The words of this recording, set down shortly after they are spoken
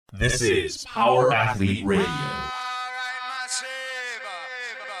This is Power Athlete Radio.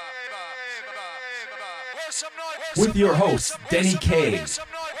 With your hosts, Denny K,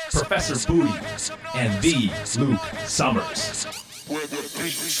 Professor Booty, and the Luke Summers.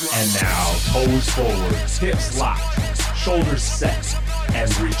 And now, toes forward, hips locked, shoulders set,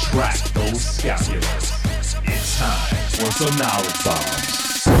 and retract those scapulars. It's time for some knowledge bombs.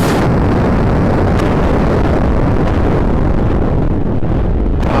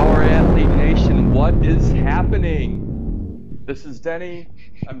 Power Athlete Nation, what is happening? This is Denny.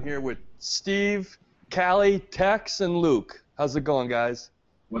 I'm here with Steve, Callie, Tex, and Luke. How's it going, guys?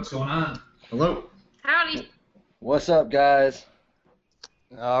 What's going on? Hello. Howdy. What's up, guys?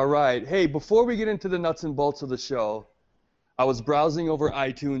 All right. Hey, before we get into the nuts and bolts of the show, I was browsing over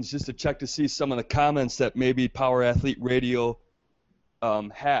iTunes just to check to see some of the comments that maybe Power Athlete Radio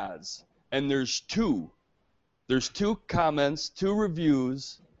has. And there's two. There's two comments, two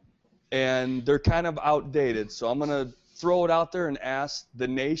reviews, and they're kind of outdated. So I'm going to throw it out there and ask the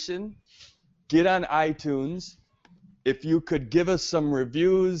nation, get on iTunes. If you could give us some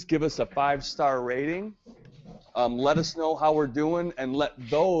reviews, give us a 5-star rating. Let us know how we're doing, and let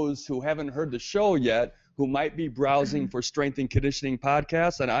those who haven't heard the show yet, who might be browsing for strength and conditioning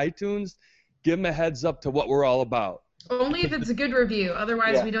podcasts on iTunes, give them a heads up to what we're all about. Only if it's a good review.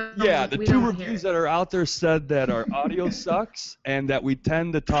 Otherwise, we don't. Yeah, the we two don't reviews that are out there said that our audio sucks and that we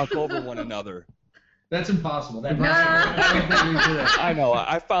tend to talk over one another. That's impossible. I don't think we do that. I know.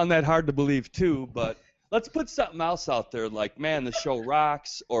 I found that hard to believe too, but let's put something else out there like, man, the show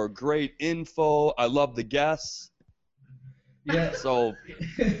rocks, or great info. I love the guests. Yeah. So,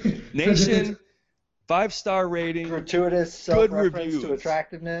 nation, 5-star rating, Gratuitous good self-reference reviews. to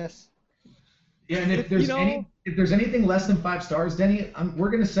attractiveness. Yeah, and if there's if there's anything less than 5 stars, Denny,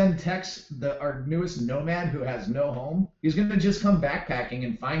 we're gonna send Tex, our newest nomad who has no home. He's gonna just come backpacking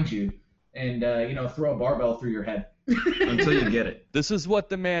and find you, and throw a barbell through your head until you get it. This is what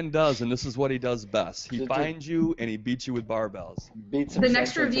the man does, and this is what he does best. He finds you and he beats you with barbells. Beats him The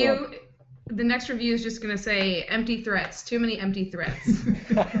next sexually review. The next review is just going to say empty threats. Too many empty threats.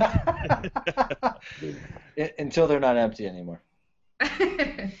 until they're not empty anymore.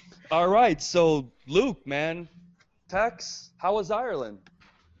 All right, so Luke, man, Tex, how was Ireland?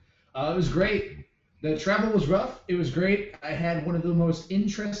 It was great. The travel was rough. It was great. I had one of the most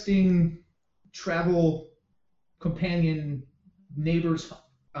interesting travel companion neighbors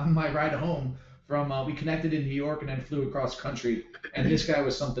on my ride home. We connected in New York and then flew across country, and this guy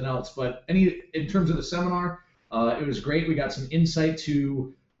was something else. But in terms of the seminar, it was great. We got some insight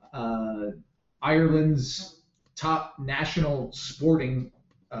to Ireland's top national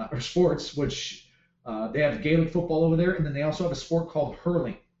sports, which they have Gaelic football over there, and then they also have a sport called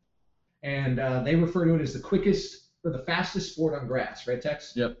hurling, and they refer to it as the quickest or the fastest sport on grass, right,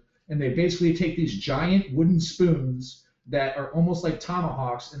 Tex? Yep. And they basically take these giant wooden spoons that are almost like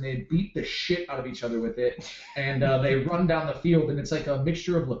tomahawks, and they beat the shit out of each other with it, and they run down the field, and it's like a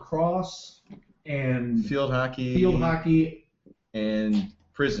mixture of lacrosse and Field hockey and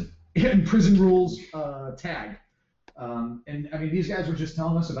prison. and prison rules tag. And I mean, these guys were just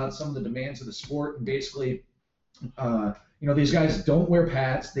telling us about some of the demands of the sport, and basically, these guys don't wear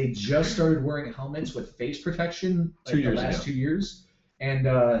pads. They just started wearing helmets with face protection the last 2 years, and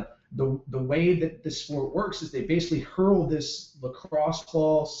the way that the sport works is they basically hurl this lacrosse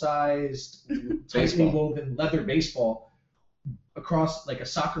ball-sized, tightly woven leather baseball across like a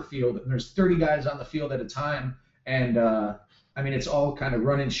soccer field, and there's 30 guys on the field at a time, and it's all kind of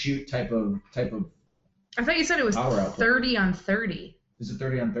run and shoot type of. I thought you said it was 30 on 30. Is it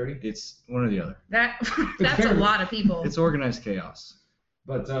 30 on 30? It's one or the other. That's a lot of people. It's organized chaos.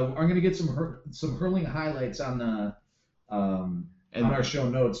 But I'm gonna get some hurling highlights on the. On our show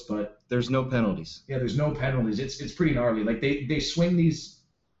notes, but there's no penalties. Yeah, there's no penalties. It's pretty gnarly. Like they swing these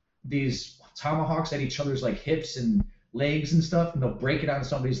tomahawks at each other's like hips and legs and stuff, and they'll break it on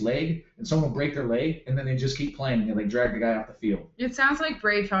somebody's leg, and someone will break their leg, and then they just keep playing, and they like drag the guy off the field. It sounds like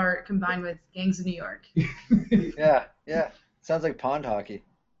Braveheart combined with Gangs of New York. Yeah. Sounds like pond hockey.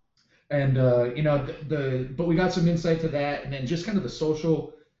 And but we got some insight to that, and then just kind of the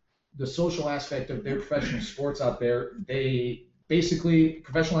social aspect of their professional sports out there. Basically,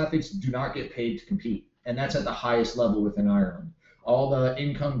 professional athletes do not get paid to compete, and that's at the highest level within Ireland. All the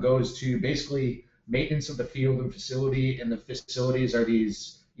income goes to basically maintenance of the field and facility, and the facilities are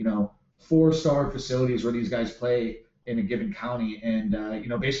these, 4-star facilities where these guys play in a given county, and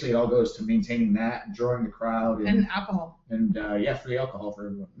basically it all goes to maintaining that, and drawing the crowd, and alcohol. And free alcohol for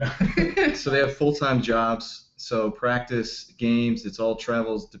everyone. So they have full-time jobs. So practice, games, it's all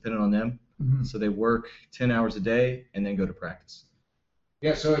travels dependent on them. Mm-hmm. So they work 10 hours a day and then go to practice.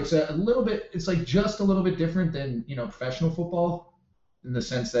 Yeah, so it's a little bit, it's like just a little bit different than, professional football in the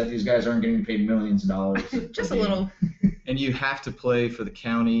sense that these guys aren't getting paid millions of dollars. Just a little. And you have to play for the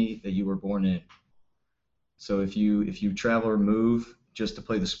county that you were born in. So if you travel or move just to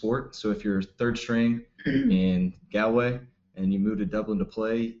play the sport, so if you're third string in Galway and you move to Dublin to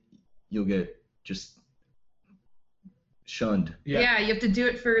play, you'll get just shunned. Yeah, you have to do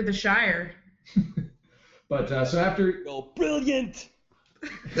it for the Shire. But so after... Oh, brilliant!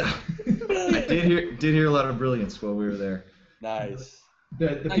 I did hear a lot of brilliance while we were there. Nice.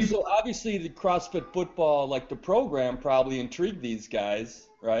 The people... So obviously the CrossFit football, like the program, probably intrigued these guys,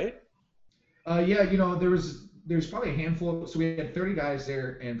 right? Yeah, there's probably a handful. So we had 30 guys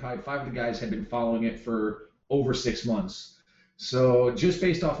there, and probably 5 of the guys had been following it for over 6 months. So just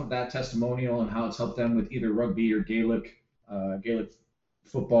based off of that testimonial and how it's helped them with either rugby or Gaelic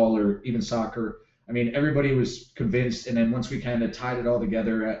football or even soccer, I mean, everybody was convinced. And then once we kind of tied it all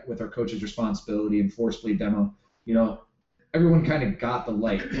together with our coach's responsibility and force bleed demo, everyone kind of got the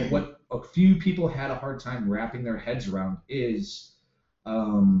light. But what a few people had a hard time wrapping their heads around is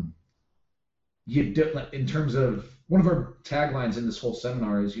in terms of one of our taglines in this whole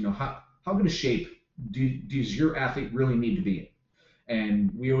seminar is, how good a shape does your athlete really need to be in?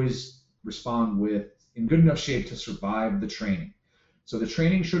 And we always respond with in good enough shape to survive the training. So the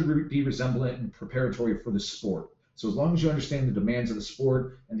training should be resemblant and preparatory for the sport. So as long as you understand the demands of the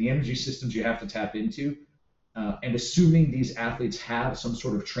sport and the energy systems you have to tap into, and assuming these athletes have some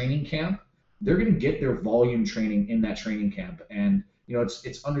sort of training camp, they're going to get their volume training in that training camp. And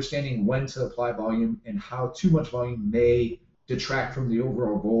it's understanding when to apply volume and how too much volume may detract from the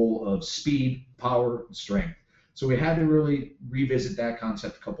overall goal of speed, power, and strength. So we had to really revisit that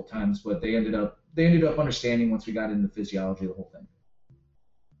concept a couple times, but they ended up understanding once we got into the physiology of the whole thing.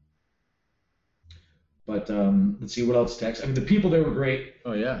 But let's see what else, Tex. I mean, the people there were great.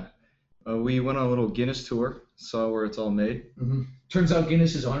 Oh yeah, we went on a little Guinness tour, saw where it's all made. Mm-hmm. Turns out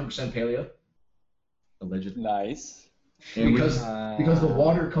Guinness is 100% paleo. Allegedly. Nice. And because the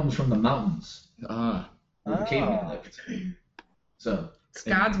water comes from the mountains. Ah. Where the caveman lived. So. It's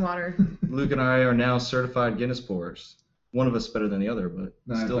God's water. Luke and I are now certified Guinness pourers. One of us better than the other, but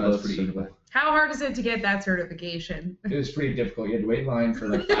still both certified. How hard is it to get that certification? It was pretty difficult. You had to wait in line for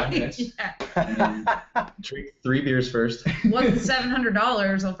like 5 minutes. Yeah. And then drink 3 beers first. Wasn't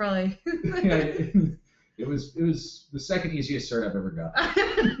 $700, I'll probably. Yeah, it was the second easiest cert I've ever got.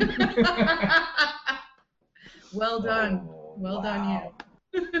 Well done. Well done,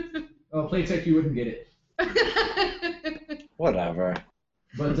 you. Oh, Playtech, you wouldn't get it. Whatever.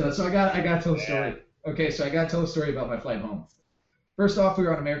 But so I got to tell a story. Okay, so I got to tell a story about my flight home. First off, we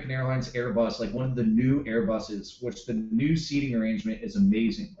were on American Airlines Airbus, like one of the new Airbuses, which the new seating arrangement is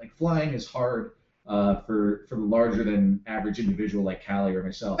amazing. Like flying is hard for the larger than average individual like Callie or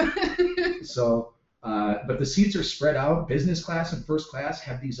myself. So, but the seats are spread out. Business class and first class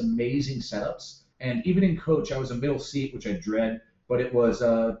have these amazing setups. And even in coach, I was a middle seat, which I dread, but it was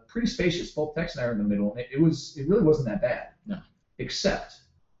pretty spacious. Both Tex and I were in the middle. It really wasn't that bad. No. Except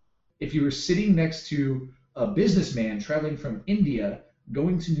if you were sitting next to a businessman traveling from India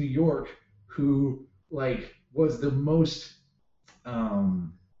going to New York who like was the most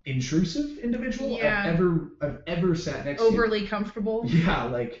intrusive individual I've ever sat next to. Overly comfortable. Yeah,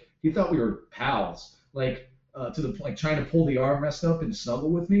 like he thought we were pals. Like to the point trying to pull the armrest up and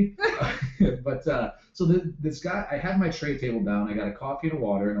snuggle with me. But so this guy, I have my tray table down. I got a coffee and a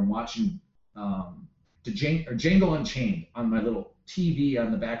water, and I'm watching Django Unchained on my little TV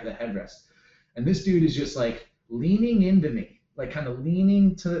on the back of the headrest. And this dude is just like leaning into me, like kind of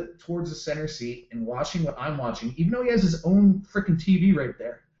leaning towards the center seat and watching what I'm watching, even though he has his own freaking TV right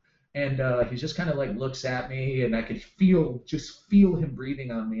there. And he just kind of like looks at me, and I could feel him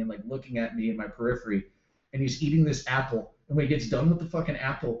breathing on me and like looking at me in my periphery. And he's eating this apple. And when he gets done with the fucking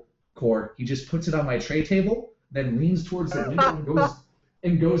apple core, he just puts it on my tray table, then leans towards the window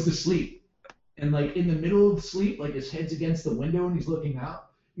and goes to sleep. And like in the middle of sleep, like his head's against the window and he's looking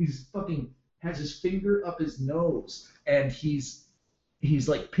out. He's fucking has his finger up his nose, and he's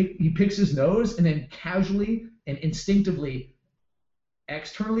like he picks his nose and then casually and instinctively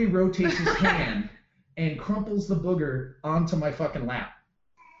externally rotates his hand and crumples the booger onto my fucking lap.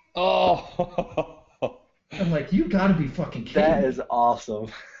 Oh. I'm like, you gotta be fucking kidding me. That is awesome.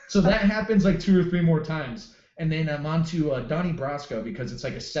 So that happens like 2 or 3 more times. And then I'm on to Donnie Brasco because it's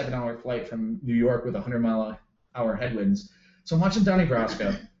like a 7-hour flight from New York with 100-mile-an-hour headwinds. So I'm watching Donnie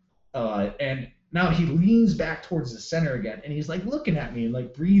Brasco, and now he leans back towards the center again, and he's like looking at me and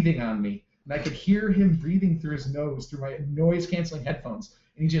like breathing on me. And I could hear him breathing through his nose through my noise-canceling headphones.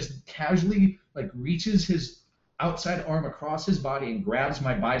 And he just casually like reaches his outside arm across his body and grabs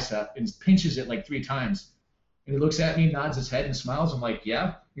my bicep and pinches it like 3 times. And he looks at me, nods his head, and smiles. I'm like,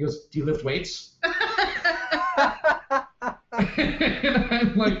 yeah. He goes, do you lift weights? And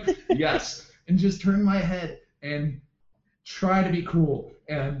I'm like, yes. And just turn my head and try to be cool.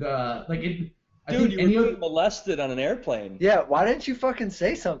 And Dude, you were molested on an airplane. Yeah, why didn't you fucking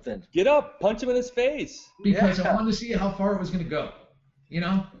say something? Get up, punch him in his face. Because Yeah. I wanted to see how far it was going to go. You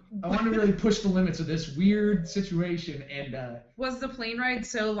know? I wanted to really push the limits of this weird situation. And Was the plane ride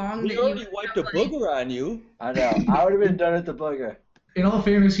so long that We you already wiped a booger on you. I know. I would have been done at the booger. in all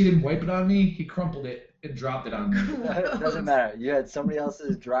fairness, he didn't wipe it on me. He crumpled it and dropped it on me. It doesn't matter. You had somebody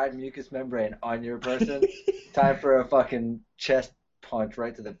else's dried mucous membrane on your person. Time for a fucking chest punch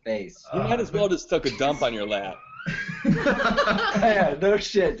right to the face. You might as well just took a dump on your lap. Yeah, no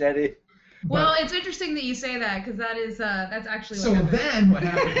shit, Daddy. Well, it's interesting that you say that because that's actually what So happened. then what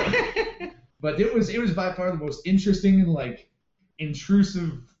happened? But it was by far the most interesting and like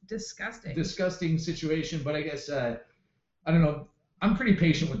intrusive, Disgusting. disgusting situation. But I guess I don't know. I'm pretty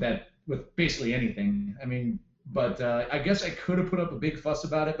patient with that, with basically anything. I mean, but I guess I could have put up a big fuss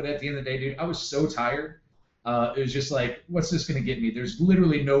about it. But at the end of the day, dude, I was so tired. It was just like, what's this gonna get me? There's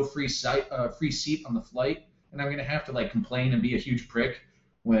literally no free seat on the flight, and I'm gonna have to like complain and be a huge prick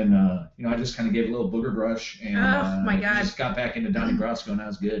when I just kind of gave a little booger brush and Oh, my God. just got back into Donnie Brasco and I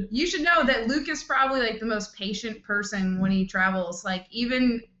was good. You should know that Luke is probably like the most patient person when he travels. Like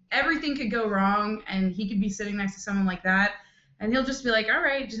even everything could go wrong and he could be sitting next to someone like that and he'll just be like, all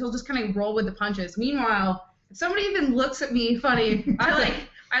right, he'll just kind of roll with the punches. Meanwhile, if somebody even looks at me funny,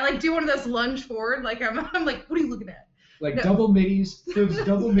 I do one of those lunge forward. Like I'm like, what are you looking at? Like No. double middies, those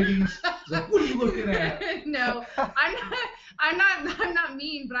double middies. Like, what are you looking at? No, I'm not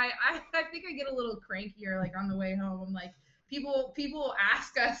mean, but I think I get a little crankier like on the way home. I'm like, people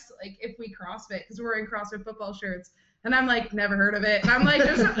ask us like if we CrossFit because we're wearing CrossFit football shirts, and I'm like, never heard of it. And I'm like,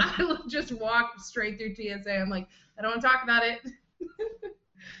 I just walk straight through TSA. I'm like, I don't want to talk about it.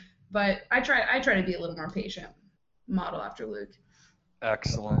 But I try to be a little more patient. Model after Luke.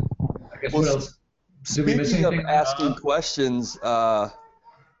 Excellent. I guess Well, what else? Did we miss Speaking of anything? asking questions,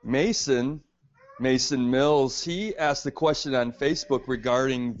 Mason Mills, he asked a question on Facebook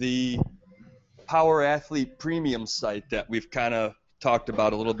regarding the Power Athlete Premium site that we've kind of talked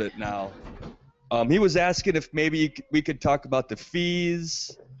about a little bit now. He was asking if maybe we could talk about the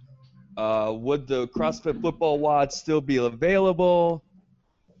fees. Would the CrossFit Football WOD still be available?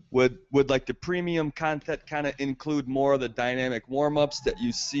 Would like the premium content kind of include more of the dynamic warm-ups that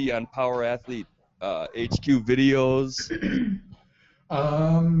you see on Power Athlete HQ videos?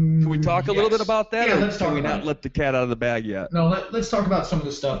 Can we talk a little bit about that, Yeah, or let's talk can we about not it. let the cat out of the bag yet? No, let's talk about some of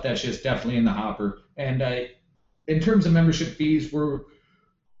the stuff that's just definitely in the hopper. And in terms of membership fees, we're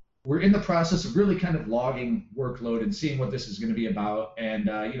in the process of really kind of logging workload and seeing what this is going to be about. And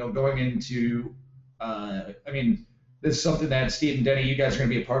going into, this is something that Steve and Denny, you guys are going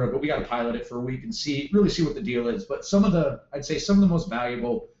to be a part of, but we got to pilot it for a week and really see what the deal is. But I'd say some of the most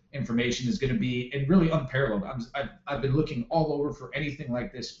valuable information is going to be, and really unparalleled. I've been looking all over for anything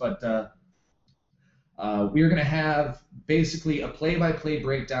like this, but we're going to have basically a play-by-play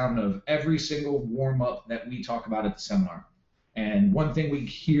breakdown of every single warm-up that we talk about at the seminar. And one thing we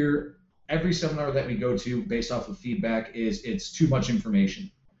hear every seminar that we go to based off of feedback is it's too much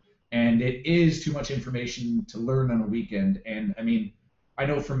information. And it is too much information to learn on a weekend. And I mean, I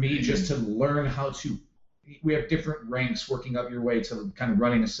know for me, just to learn we have different ranks working up your way to kind of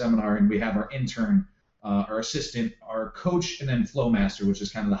running a seminar, and we have our intern, our assistant, our coach, and then flow master, which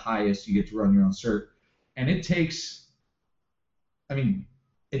is kind of the highest. You get to run your own cert. And it takes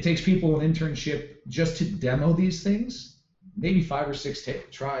people an internship just to demo these things, maybe 5 or 6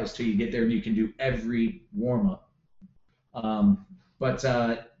 tries till you get there and you can do every warm-up. But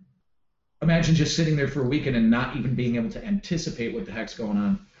imagine just sitting there for a weekend and not even being able to anticipate what the heck's going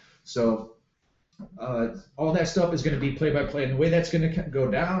on. So all that stuff is going to be play-by-play, and the way that's going to go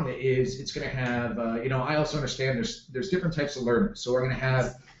down is it's going to have, I also understand there's different types of learners. So we're going to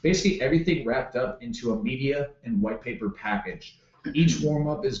have basically everything wrapped up into a media and white paper package. Each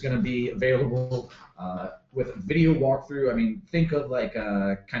warm-up is going to be available with a video walkthrough. I mean, think of like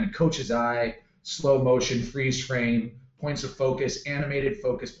kind of coach's eye, slow motion, freeze frame, points of focus, animated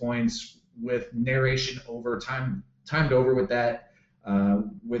focus points with narration over timed over with that.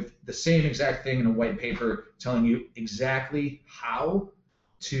 With the same exact thing in a white paper telling you exactly how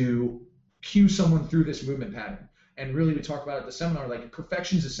to cue someone through this movement pattern. And really, we talk about at the seminar, like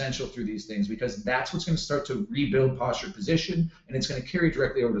perfection is essential through these things because that's what's going to start to rebuild posture position, and it's going to carry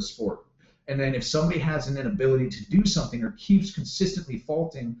directly over to sport. And then if somebody has an inability to do something or keeps consistently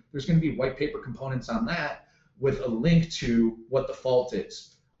faulting, there's going to be white paper components on that with a link to what the fault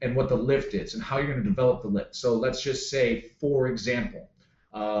is and what the lift is and how you're going to develop the lift. So let's just say, for example,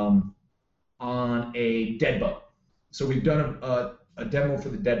 on a dead bug. So we've done a demo for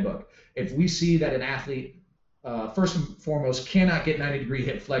the dead bug. If we see that an athlete, first and foremost, cannot get 90-degree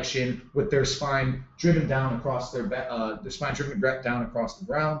hip flexion with their spine driven down across their spine driven down across the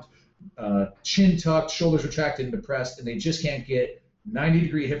ground, chin tucked, shoulders retracted and depressed, and they just can't get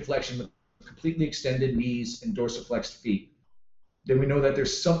 90-degree hip flexion with completely extended knees and dorsiflexed feet, then we know that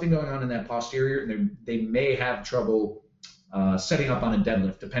there's something going on in that posterior, and they may have trouble setting up on a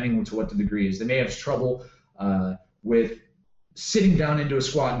deadlift, depending on to what the degree is. They may have trouble with sitting down into a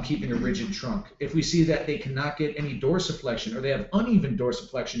squat and keeping a rigid trunk. If we see that they cannot get any dorsiflexion, or they have uneven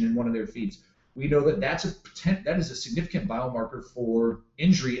dorsiflexion in one of their feet, we know that that is a significant biomarker for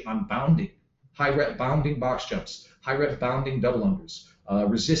injury on bounding, high rep bounding box jumps, high rep bounding double unders,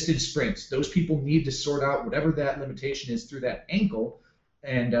 resisted sprints. Those people need to sort out whatever that limitation is through that ankle,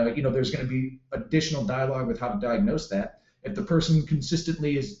 and there's going to be additional dialogue with how to diagnose that. If the person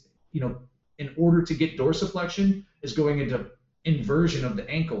consistently is, in order to get dorsiflexion, is going into inversion of the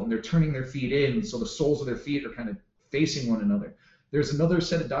ankle and they're turning their feet in, so the soles of their feet are kind of facing one another. There's another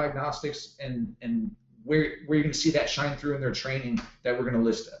set of diagnostics and where you're going to see that shine through in their training that we're going to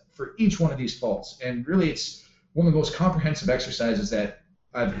list for each one of these faults. And really, it's one of the most comprehensive exercises that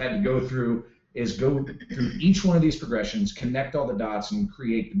I've had to go through is go through each one of these progressions, connect all the dots, and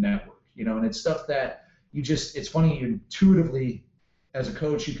create the network. And it's stuff that it's funny, you intuitively, as a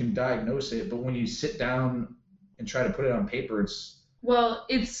coach, you can diagnose it, but when you sit down and try to put it on paper, it's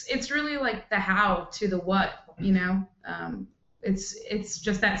really like the how to the what, it's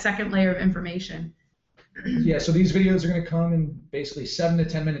just that second layer of information. Yeah, so these videos are going to come in basically 7 to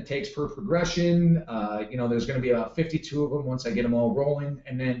 10 minute takes per progression. There's going to be about 52 of them once I get them all rolling,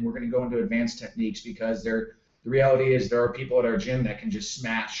 and then we're going to go into advanced techniques because the reality is there are people at our gym that can just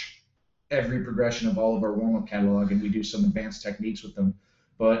smash every progression of all of our warm-up catalog, and we do some advanced techniques with them.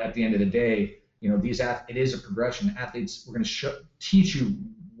 But at the end of the day, it is a progression. Athletes, we're going to teach you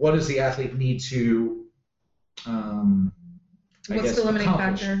what does the athlete need to, what's the limiting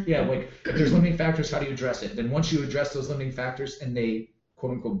factor? Yeah, like if there's limiting factors, how do you address it? Then once you address those limiting factors and they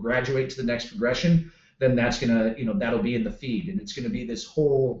quote unquote graduate to the next progression, then that's gonna, that'll be in the feed, and it's gonna be this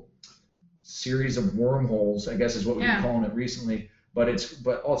whole series of wormholes, I guess is what we've been calling it recently. But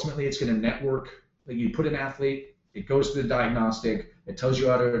ultimately it's gonna network. Like you put an athlete, it goes to the diagnostic, it tells you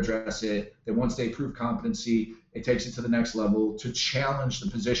how to address it. Then once they prove competency, it takes it to the next level to challenge the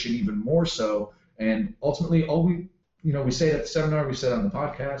position even more so. And ultimately, we say at the seminar, we said on the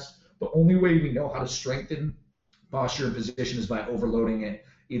podcast, the only way we know how to strengthen posture and position is by overloading it,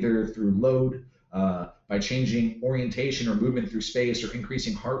 either through load, by changing orientation or movement through space, or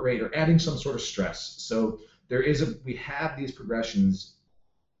increasing heart rate, or adding some sort of stress. So we have these progressions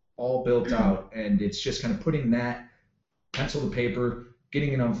all built out, and it's just kind of putting that pencil to paper,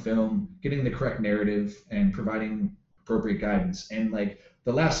 getting it on film, getting the correct narrative, and providing appropriate guidance. And like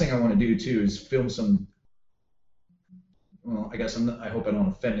the last thing I want to do too is film some. Well, I guess I hope I don't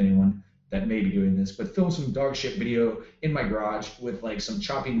offend anyone that may be doing this, but film some dog shit video in my garage with like some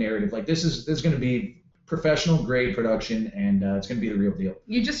choppy narrative. Like this is going to be professional grade production, and it's going to be the real deal.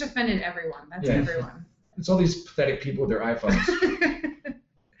 You just offended everyone. That's everyone. It's all these pathetic people with their iPhones.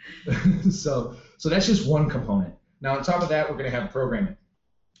 So that's just one component. Now on top of that, we're going to have programming.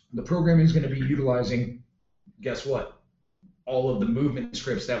 The programming is going to be utilizing, guess what? All of the movement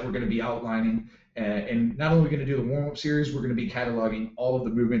scripts that we're going to be outlining. And not only are we going to do the warm-up series, we're going to be cataloging all of the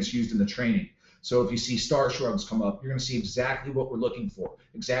movements used in the training. So if you see star shrugs come up, you're going to see exactly what we're looking for,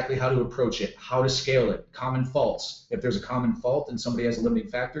 exactly how to approach it, how to scale it, common faults. If there's a common fault and somebody has a limiting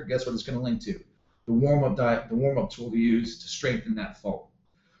factor, guess what it's going to link to? The warm-up tool we use to strengthen that fault.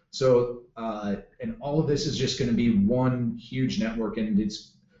 So, and all of this is just going to be one huge network, and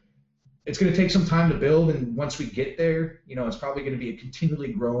it's going to take some time to build. And once we get there, it's probably going to be a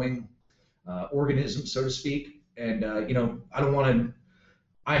continually growing organism, so to speak. And I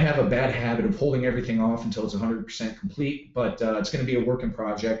have a bad habit of holding everything off until it's 100% complete, but it's going to be a working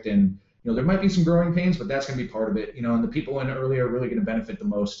project, and there might be some growing pains, but that's going to be part of it. And the people in early are really going to benefit the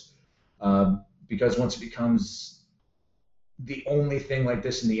most, because once it becomes the only thing like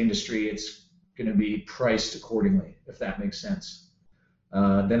this in the industry, it's going to be priced accordingly, if that makes sense.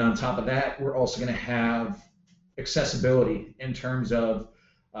 Then on top of that, we're also going to have accessibility in terms of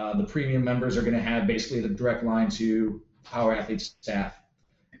the premium members are going to have basically the direct line to Power Athletes staff.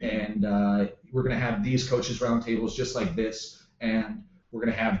 And we're going to have these coaches roundtables just like this. And we're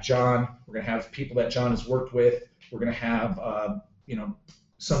going to have John. We're going to have people that John has worked with. We're going to have,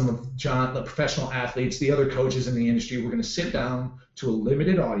 some of the professional athletes, the other coaches in the industry. We're going to sit down to a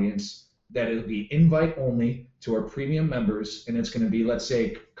limited audience that it'll be invite only to our premium members, and it's going to be, let's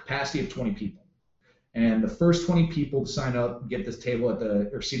say, capacity of 20 people. And the first 20 people to sign up get this table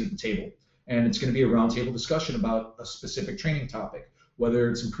seat at the table. And it's going to be a roundtable discussion about a specific training topic, whether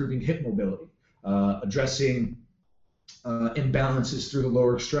it's improving hip mobility, addressing imbalances through the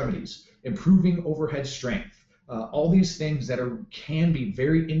lower extremities, improving overhead strength, all these things that can be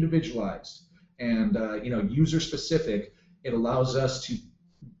very individualized and user specific. It allows us to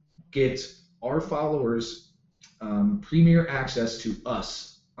get our followers premier access to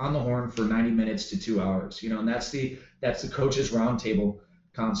us on the horn for 90 minutes to 2 hours, and that's the coaches roundtable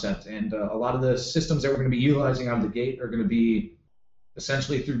concept. And a lot of the systems that we're going to be utilizing out of the gate are going to be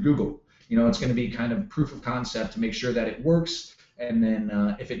essentially through Google. It's going to be kind of proof of concept to make sure that it works. And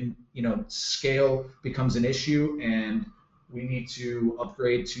then if it, scale becomes an issue and we need to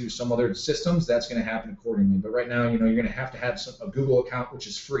upgrade to some other systems, that's going to happen accordingly. But right now, you're going to have a Google account, which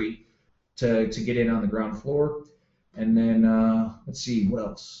is free to get in on the ground floor. And then let's see, what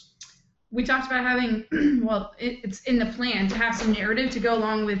else? We talked about having, it's in the plan to have some narrative to go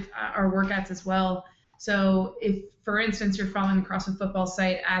along with our workouts as well. So if, for instance, you're following the CrossFit Football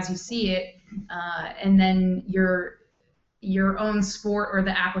site as you see it, and then your own sport or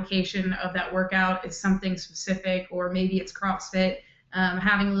the application of that workout is something specific, or maybe it's CrossFit,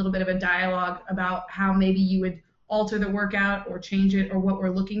 having a little bit of a dialogue about how maybe you would alter the workout or change it, or what we're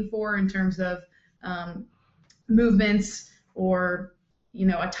looking for in terms of movements or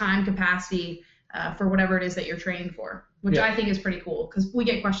a time capacity for whatever it is that you're training for, which I think is pretty cool because we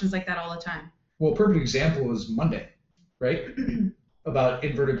get questions like that all the time. Well, a perfect example is Monday, right? About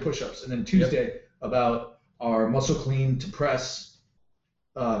inverted push-ups, and then Tuesday about our muscle clean to press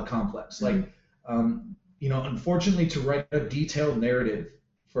complex. Unfortunately, to write a detailed narrative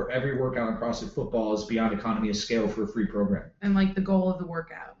for every workout in CrossFit Football is beyond economy of scale for a free program. And the goal of the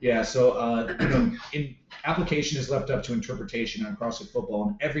workout. Yeah, so in application is left up to interpretation on CrossFit Football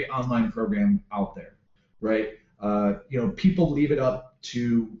and every online program out there, right? People leave it up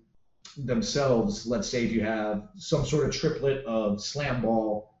to themselves. Let's say if you have some sort of triplet of slam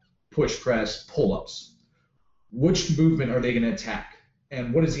ball, push press, pull-ups, which movement are they going to attack?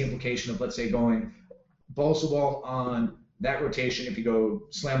 And what is the implication of, let's say, going balls to wall on that rotation? If you go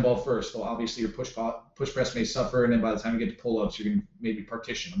slam ball first, well, obviously your push press may suffer, and then by the time you get to pull-ups, you're going to maybe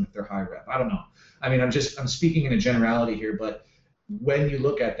partition them if they're high rep. I don't know. I mean, I'm speaking in a generality here, but when you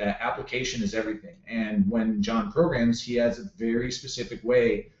look at that, application is everything. And when John programs, he has a very specific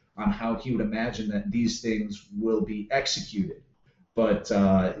way on how he would imagine that these things will be executed. But,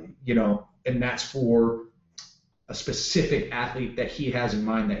 and that's for a specific athlete that he has in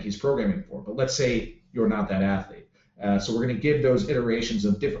mind that he's programming for. But let's say you're not that athlete. So we're going to give those iterations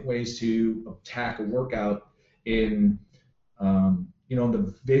of different ways to attack a workout in,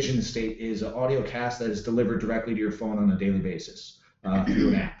 the vision state is an audio cast that is delivered directly to your phone on a daily basis through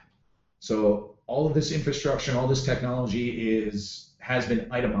an app. So all of this infrastructure and all this technology has been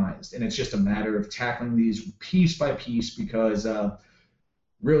itemized, and it's just a matter of tackling these piece by piece because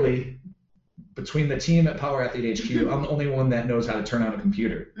really, between the team at Power Athlete HQ, I'm the only one that knows how to turn on a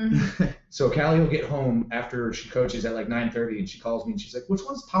computer. Mm-hmm. So Callie will get home after she coaches at 9:30, and she calls me and she's like, "Which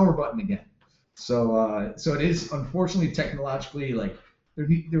one's the power button again?" So it is unfortunately technologically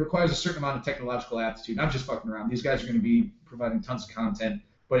there requires a certain amount of technological aptitude. I'm just fucking around. These guys are going to be providing tons of content,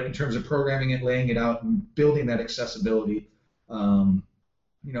 but in terms of programming it, laying it out, and building that accessibility,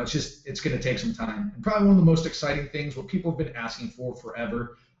 it's going to take some time. And probably one of the most exciting things, what people have been asking for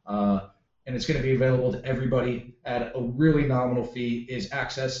forever, and it's going to be available to everybody at a really nominal fee, is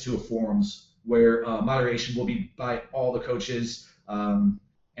access to a forums where moderation will be by all the coaches, there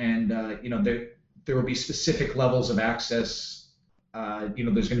will be specific levels of access.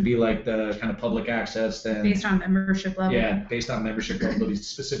 There's going to be the kind of public access, then based on membership level. Yeah, based on membership level, there'll be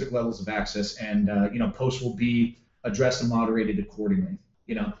specific levels of access, and posts will be addressed and moderated accordingly.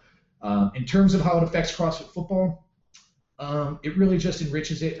 In terms of how it affects CrossFit Football, it really just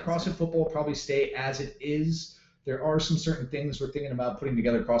enriches it. CrossFit Football will probably stay as it is. There are some certain things we're thinking about putting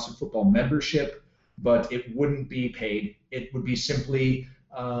together CrossFit Football membership, but it wouldn't be paid. It would be simply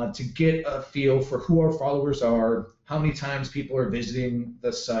to get a feel for who our followers are, how many times people are visiting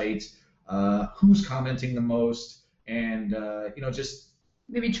the site, who's commenting the most, and just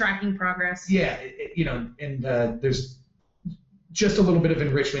maybe tracking progress. Yeah, there's just a little bit of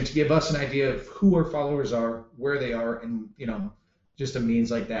enrichment to give us an idea of who our followers are, where they are, and just a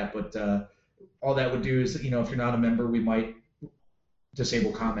means like that. But all that would do is, if you're not a member, we might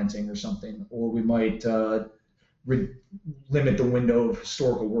disable commenting or something, or we might limit the window of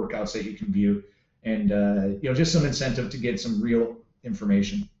historical workouts that you can view, and just some incentive to get some real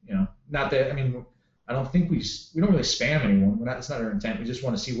information. Not that, I mean, I don't think we don't really spam anyone. It's not our intent. We just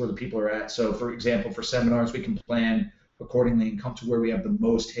want to see where the people are at. So, for example, for seminars, we can plan accordingly and come to where we have the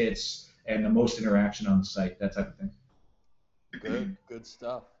most hits and the most interaction on the site, that type of thing. Good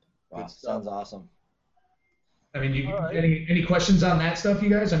stuff. Wow, sounds awesome. I mean, right. any questions on that stuff, you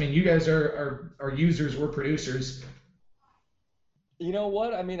guys? I mean, you guys are users, we're producers. You know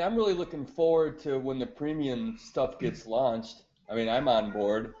what? I mean, I'm really looking forward to when the premium stuff gets launched. I mean, I'm on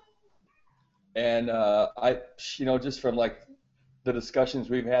board. And just from like the discussions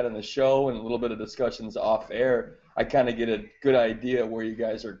we've had on the show and a little bit of discussions off air, I kind of get a good idea where you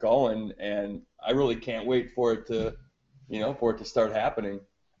guys are going, and I really can't wait for it to start happening.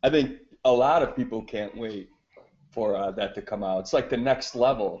 I think a lot of people can't wait for that to come out. It's like the next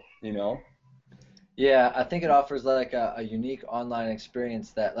level, Yeah, I think it offers like a unique online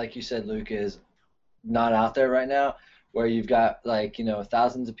experience that, like you said, Luke, is not out there right now, where you've got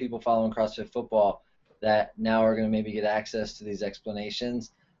thousands of people following CrossFit Football that now are going to maybe get access to these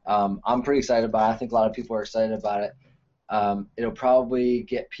explanations. I'm pretty excited about it. I think a lot of people are excited about it. It'll probably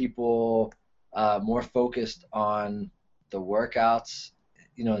get people more focused on the workouts,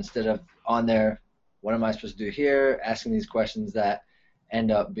 instead of on there, what am I supposed to do here, asking these questions that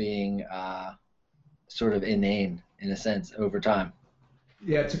end up being sort of inane, in a sense, over time.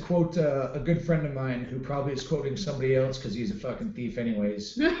 Yeah, to quote a good friend of mine who probably is quoting somebody else because he's a fucking thief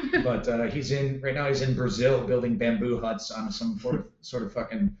anyways, but right now he's in Brazil building bamboo huts on some sort of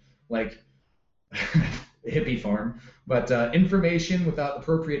fucking like hippie farm. But information without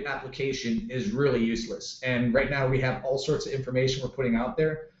appropriate application is really useless. And right now we have all sorts of information we're putting out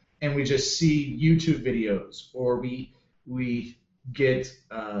there, and we just see YouTube videos, or we get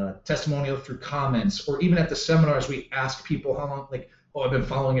testimonial through comments, or even at the seminars we ask people how long, like, oh, I've been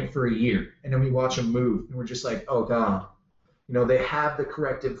following it for a year, and then we watch them move, and we're just like, oh God, they have the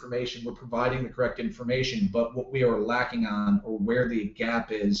correct information, we're providing the correct information, but what we are lacking on, or where the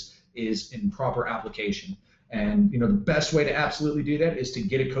gap is in proper application. And the best way to absolutely do that is to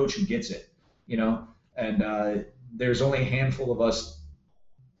get a coach who gets it, and there's only a handful of us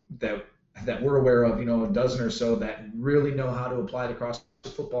that we're aware of, a dozen or so that really know how to apply the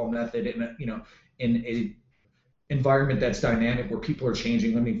CrossFit Football method in a environment that's dynamic, where people are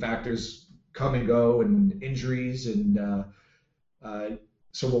changing, limiting factors come and go, and injuries, and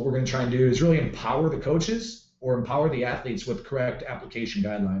so what we're going to try and do is really empower the coaches or empower the athletes with correct application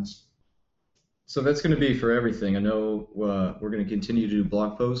guidelines. So that's going to be for everything. I know we're going to continue to do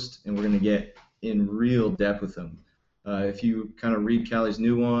blog posts, and we're going to get in real depth with them. If you kind of read Callie's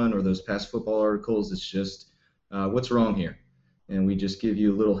new one or those past football articles, it's just what's wrong here. And we just give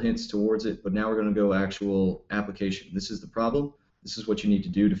you little hints towards it, but now we're going to go actual application. This is the problem. This is what you need to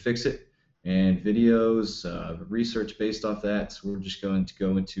do to fix it. And videos, research based off that. So we're just going to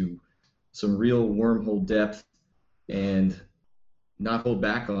go into some real wormhole depth and not hold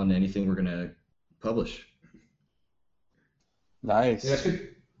back on anything we're going to publish. Nice. Yeah,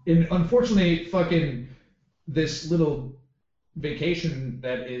 and unfortunately, fucking this little vacation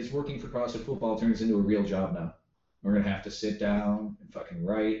that is working for CrossFit Football turns into a real job now. We're going to have to sit down and fucking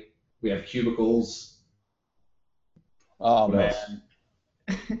write. We have cubicles. Oh, What man.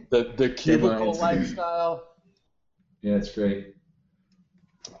 else? The cubicle lifestyle. Yeah, it's great.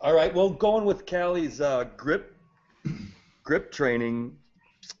 All right, well, going with Callie's grip training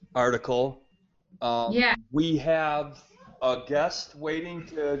article, Yeah. we have a guest waiting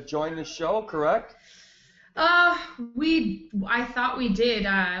to join the show, correct? I thought we did.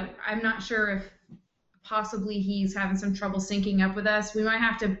 I'm not sure if possibly he's having some trouble syncing up with us. We might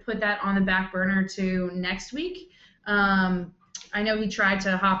have to put that on the back burner to next week. I know he tried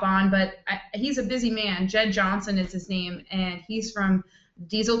to hop on, but he's a busy man. Jed Johnson is his name, and he's from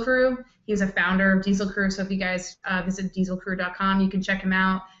Diesel Crew. He's a founder of Diesel Crew, so if you guys visit dieselcrew.com, you can check him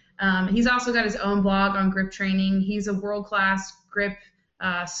out. He's also got his own blog on grip training. He's a world-class grip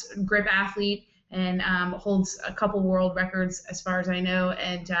athlete, and holds a couple world records as far as I know,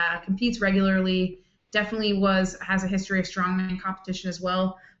 and competes regularly. Definitely has a history of strongman competition as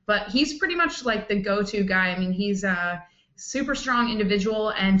well. But he's pretty much like the go-to guy. I mean, he's a super strong individual,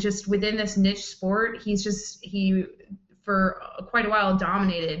 and just within this niche sport, he for quite a while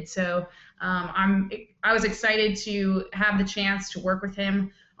dominated. So I was excited to have the chance to work with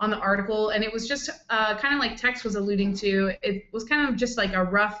him on the article, and it was just kind of like Tex was alluding to. It was kind of just like a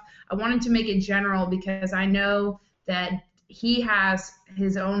rough. I wanted to make it general because I know that he has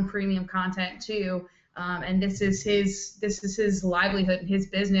his own premium content too. and this is his livelihood and his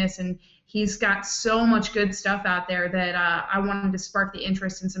business, and he's got so much good stuff out there that I wanted to spark the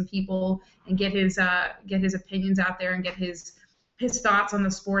interest in some people and get his opinions out there and get his thoughts on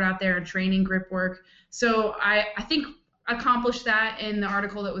the sport out there and training grip work. So I think accomplished that in the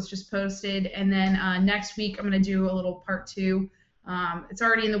article that was just posted, and then next week I'm going to do a little part 2. It's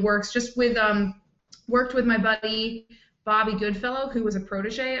already in the works. Just worked with my buddy Bobby Goodfellow, who was a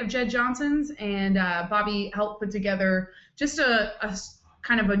protege of Jed Johnson's, and Bobby helped put together just a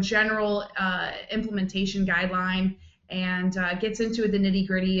kind of a general implementation guideline, and gets into the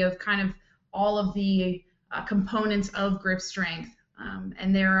nitty-gritty of kind of all of the components of grip strength.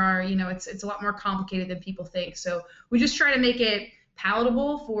 And there are, it's a lot more complicated than people think. So we just try to make it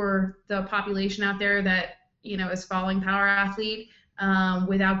palatable for the population out there that, is following Power Athlete,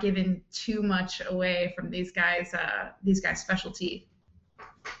 without giving too much away from these guys' specialty.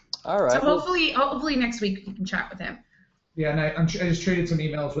 All right. So hopefully next week you can chat with him. Yeah, and I just traded some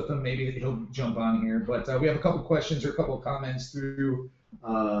emails with him. Maybe he'll jump on here. But we have a couple questions or a couple of comments through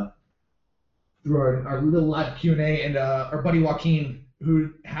our little live Q&A, and our buddy Joaquin,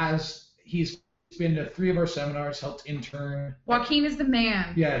 he's been to 3 of our seminars, helped intern. Joaquin is the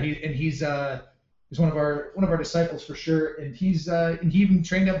man. Yeah, he's one of our disciples for sure, and he even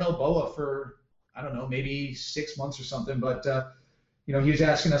trained at Balboa for, I don't know, maybe 6 months or something. But he was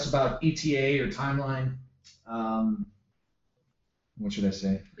asking us about ETA or timeline. What should I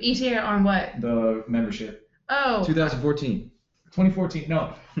say? ETA on what? The membership. Oh. 2014. 2014.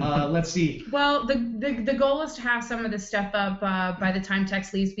 No. Let's see. Well, the goal is to have some of this stuff up by the time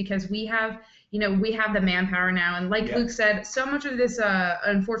Tex leaves, because we have the manpower now, and like Luke said, so much of this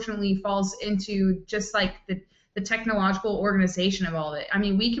unfortunately falls into just like the technological organization of all of it. I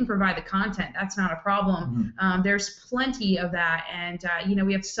mean, we can provide the content. That's not a problem. Mm-hmm. There's plenty of that, and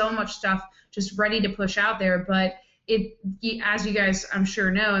we have so much stuff just ready to push out there, but as you guys I'm sure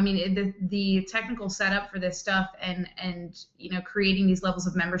know, I mean, the technical setup for this stuff and creating these levels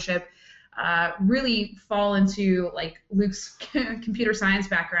of membership really fall into like Luke's computer science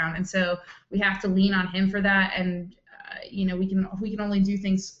background, and so we have to lean on him for that, and we can only do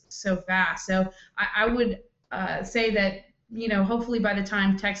things so fast. So I would say that hopefully by the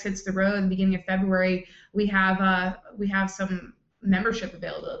time Tex hits the road in the beginning of February, we have some membership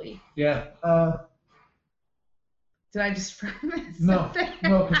availability. Yeah. Did I just promise? No,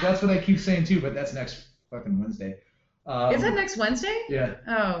 because that's what I keep saying too. But that's next fucking Wednesday. Is that next Wednesday? Yeah.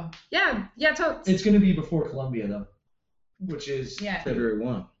 Oh, yeah. It's going to be before Columbia though, which is February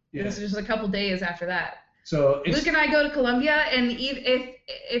 1. Yeah. It's just a couple days after that. So Luke and I go to Columbia, and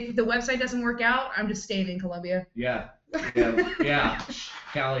if the website doesn't work out, I'm just staying in Columbia. Yeah.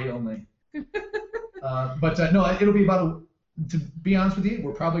 Cali only. But no, it'll be to be honest with you,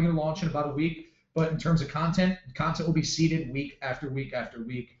 we're probably going to launch in about a week. But in terms of content will be seeded week after week after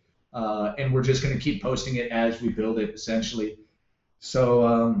week, and we're just going to keep posting it as we build it, essentially.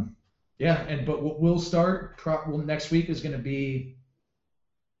 So but what we'll start next week is going to be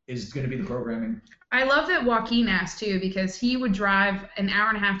the programming. I love that Joaquin asked too, because he would drive an hour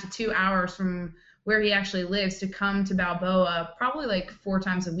and a half to 2 hours from where he actually lives to come to Balboa, probably like 4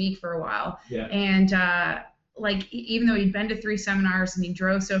 times a week for a while. Yeah. And even though he'd been to 3 seminars and he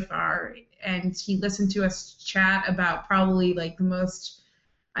drove so far, and he listened to us chat about probably like the most,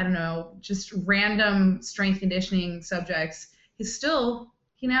 I don't know, just random strength conditioning subjects, he's still,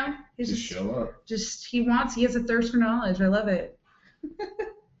 he's just show up. He has a thirst for knowledge. I love it.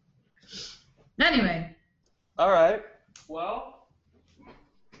 Anyway. All right. Well,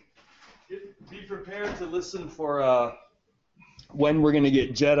 be prepared to listen for when we're going to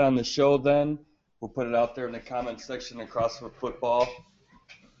get Jed on the show then. We'll put it out there in the comment section across for football.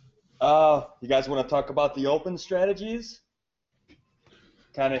 You guys want to talk about the open strategies?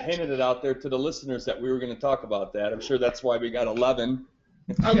 Kind of hinted it out there to the listeners that we were going to talk about that. I'm sure that's why we got 11.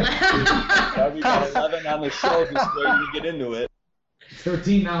 We got 11 on the show just waiting to get into it.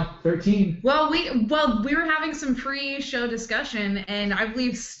 13 now. 13. Well, we were having some pre-show discussion, and I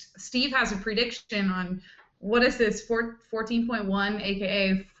believe Steve has a prediction on what is this 14.1,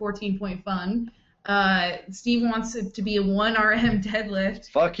 aka 14-point-fun. Steve wants it to be a 1 RM deadlift.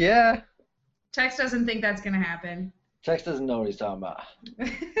 Fuck yeah. Tex doesn't think that's going to happen. Tex doesn't know what he's talking about.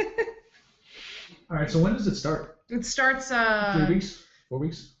 All right, so when does it start? It starts 3 weeks? 4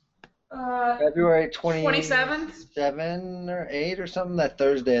 weeks? February 27th? 7 or 8 or something, that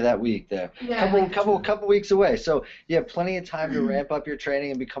Thursday of that week there. Yeah, couple weeks away. So you have plenty of time to ramp up your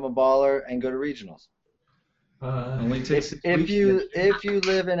training and become a baller and go to regionals. Only takes 6 if weeks. you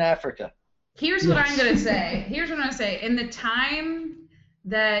live in Africa. Here's what I'm going to say. In the time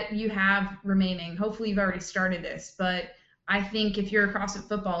that you have remaining. Hopefully you've already started this, but I think if you're a CrossFit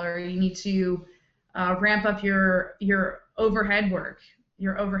footballer, you need to ramp up your overhead work,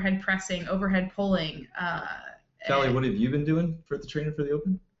 your overhead pressing, overhead pulling. Callie, what have you been doing for the training for the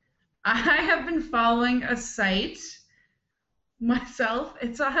Open? I have been following a site myself.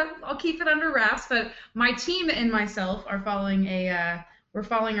 I'll keep it under wraps, but my team and myself are following we're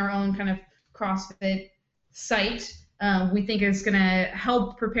following our own kind of CrossFit site. We think it's going to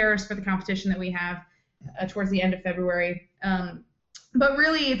help prepare us for the competition that we have towards the end of February. But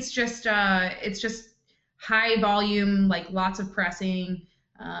really, it's just high volume, like lots of pressing.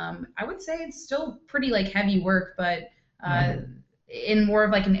 I would say it's still pretty like heavy work, but in more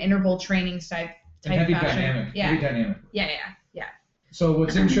of like an interval training type heavy fashion. Dynamic. Yeah. Heavy dynamic. Yeah. So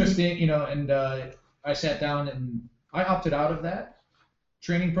what's interesting, and I sat down and I opted out of that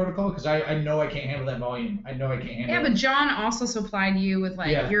training protocol because I know I can't handle that volume. I know I can't handle it. Yeah, but John also supplied you with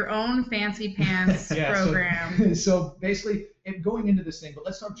your own fancy pants program. So basically, going into this thing, but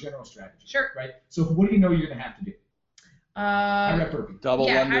let's talk general strategy. Sure. Right. So what do you know you're going to have to do? High rep burpee. Double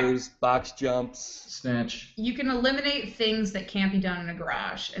unders, box jumps, snatch. You can eliminate things that can't be done in a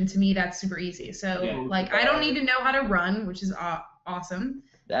garage, and to me that's super easy. So I don't need to know how to run, which is awesome.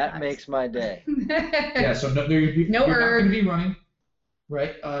 That makes my day. Yeah. So you're not going to be running,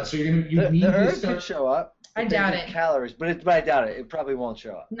 right? So you're going to need to start. Could show up. I doubt it. Calories, but I doubt it. It probably won't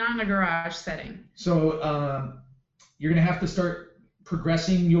show up. Not in a garage setting. So you're going to have to start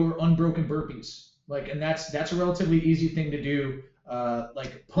progressing your unbroken burpees. And that's a relatively easy thing to do.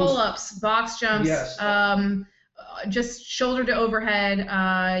 Pull-ups, box jumps, yes. Just shoulder to overhead.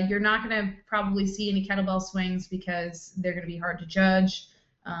 You're not going to probably see any kettlebell swings because they're going to be hard to judge.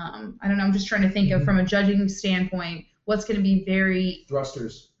 I don't know. I'm just trying to think of from a judging standpoint what's going to be very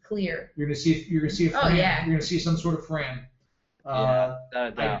thrusters. Clear. You're going to see a Fran. Oh yeah. You're going to see some sort of Fran.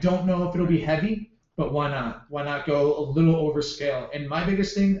 I don't know if it'll be heavy. But why not? Why not go a little over scale? And my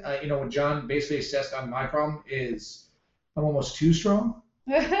biggest thing, what John basically assessed on my problem is I'm almost too strong.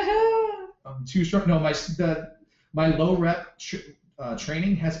 I'm too strong. No, my low rep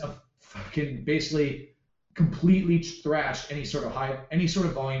training has a fucking basically completely thrashed any sort of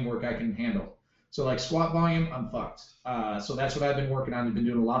volume work I can handle. So like squat volume, I'm fucked. So that's what I've been working on. I've been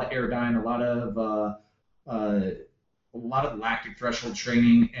doing a lot of Airdyne, a lot of lactic threshold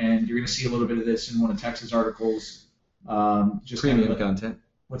training, and you're going to see a little bit of this in one of Tex's articles. Just premium content.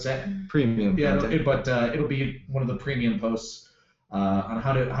 What's that? Premium content. But it'll be one of the premium posts on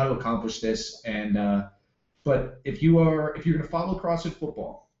how to accomplish this. And but if you're going to follow CrossFit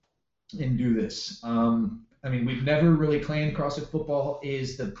Football and do this, we've never really claimed CrossFit Football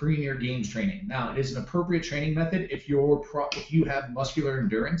is the premier games training. Now, it is an appropriate training method if you have muscular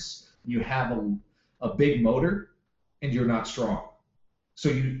endurance, you have a big motor, and you're not strong.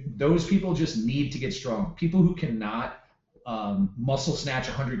 So those people just need to get strong. People who cannot muscle snatch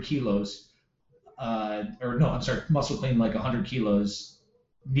 100 kilos, muscle clean like 100 kilos,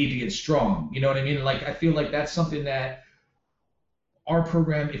 need to get strong. You know what I mean? I feel like that's something that our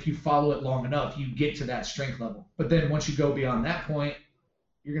program, if you follow it long enough, you get to that strength level. But then once you go beyond that point,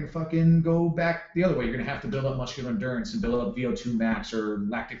 you're going to fucking go back the other way. You're going to have to build up muscular endurance and build up VO2 max or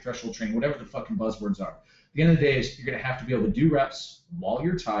lactic threshold training, whatever the fucking buzzwords are. At the end of the day, you're going to have to be able to do reps while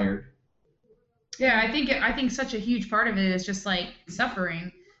you're tired. Yeah, I think such a huge part of it is just like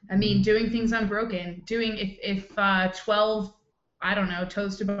suffering. Doing things unbroken. Doing if 12,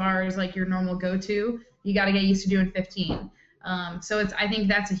 toes to bar is like your normal go-to, you got to get used to doing 15. So I think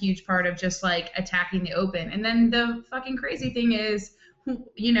that's a huge part of just like attacking the Open. And then the fucking crazy thing is,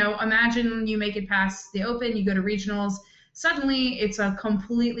 imagine you make it past the Open, you go to regionals. Suddenly it's a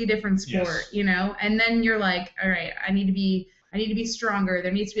completely different sport, yes. And then you're like, all right, I need to be stronger.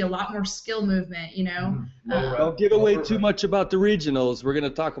 There needs to be a lot more skill movement, Don't give away too much about the regionals. We're going to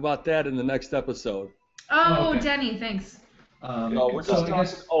talk about that in the next episode. Oh, okay. Denny, thanks. No, we're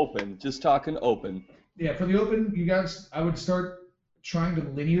just talking open. Yeah, for the Open, you guys, I would start trying to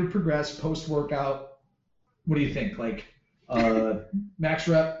linear progress post-workout. What do you think? Max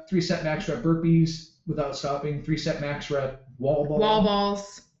rep, 3-set max rep burpees without stopping, 3-set max rep wall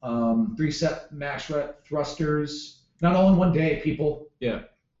balls, 3-set max rep thrusters, not all in one day, people. Yeah.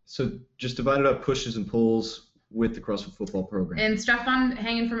 So just divide it up, pushes and pulls with the CrossFit Football program. And stuff on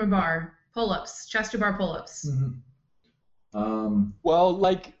hanging from a bar, pull-ups, chest to bar pull-ups. Mm-hmm.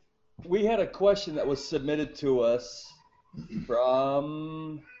 We had a question that was submitted to us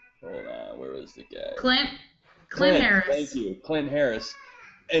from, hold on, where was the guy? Clint Harris. Thank you, Clint Harris.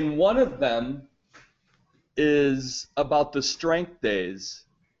 And one of them is about the strength days.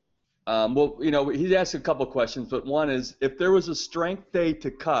 Well, he asked a couple questions, but one is, if there was a strength day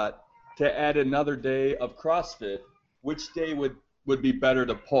to cut to add another day of CrossFit, which day would be better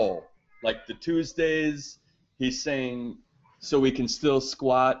to pull? Like the Tuesdays, he's saying, so we can still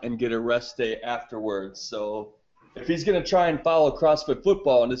squat and get a rest day afterwards. So if he's going to try and follow CrossFit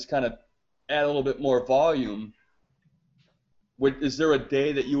football and just kind of add a little bit more volume, is there a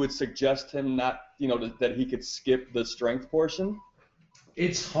day that you would suggest him not, that he could skip the strength portion?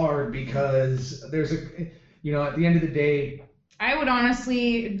 It's hard because there's at the end of the day, I would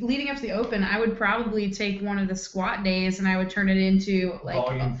honestly, leading up to the Open, I would probably take one of the squat days and I would turn it into like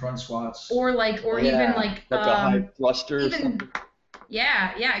volume front squats, or even like a high thruster. Or something.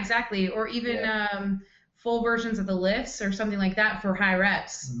 Yeah, exactly. Or even full versions of the lifts or something like that for high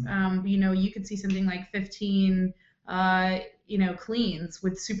reps. Mm-hmm. You could see something like 15, cleans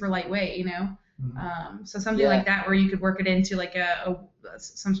with super lightweight. Mm-hmm. So something like that where you could work it into like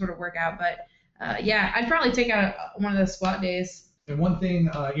some sort of workout. But I'd probably take out one of those squat days. And one thing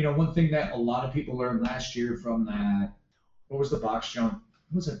that a lot of people learned last year from that, what was the box jump?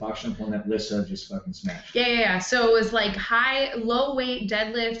 What was that box jump one that Lissa just fucking smashed? Yeah. So it was like low weight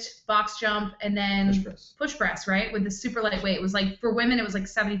deadlift, box jump, and then push press, right? With the super lightweight. It was like, for women, it was like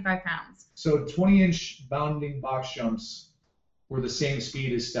 75 pounds. So 20-inch bounding box jumps were the same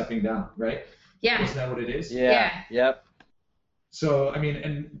speed as stepping down, right? Yeah. Isn't that what it is? Yeah. Yep. So,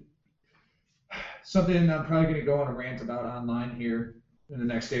 and something I'm probably going to go on a rant about online here in the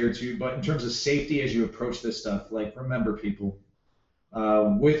next day or two, but in terms of safety as you approach this stuff, remember, people,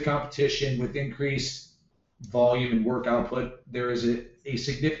 with competition, with increased volume and work output, there is a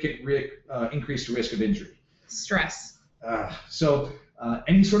significant increased risk of injury. Stress. So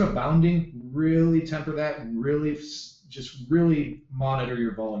any sort of bounding, really temper that, really monitor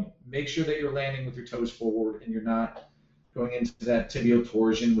your volume. Make sure that you're landing with your toes forward and you're not going into that tibial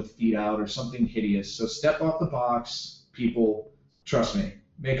torsion with feet out or something hideous. So step off the box, people. Trust me.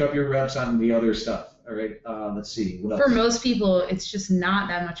 Make up your reps on the other stuff. All right. Let's see. What else? For most people, it's just not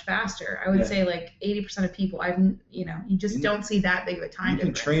that much faster. I would say like 80% of people, you just don't see that big of a time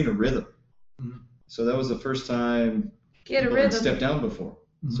difference. You can train a rhythm. Mm-hmm. So that was the first time people had stepped down before.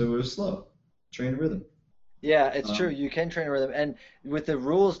 Mm-hmm. So it was slow. Train a rhythm. Yeah, it's true. You can train a rhythm. And with the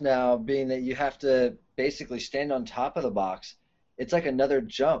rules now being that you have to basically stand on top of the box, it's like another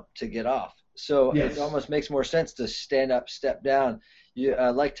jump to get off. So It almost makes more sense to stand up, step down. You,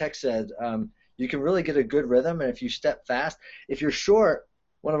 like Tech said, you can really get a good rhythm. And if you step fast, if you're short,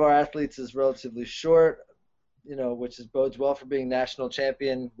 one of our athletes is relatively short, which bodes well for being national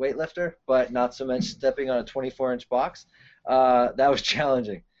champion weightlifter, but not so much stepping on a 24-inch box. That was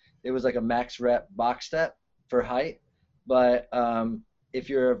challenging. It was like a max rep box step for height, but if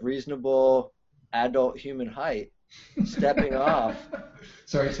you're of reasonable adult human height, stepping off.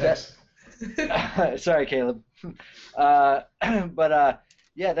 Sorry, Tex. Sorry, Caleb. Then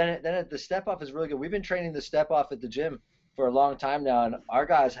the step off is really good. We've been training the step off at the gym for a long time now, and our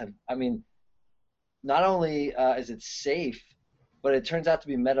guys have. Not only is it safe, but it turns out to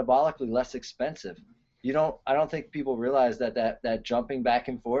be metabolically less expensive. I don't think people realize that jumping back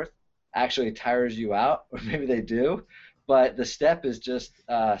and forth actually tires you out, or maybe they do, but the step is just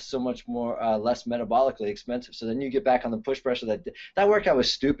so much more less metabolically expensive. So then you get back on the push pressure. That workout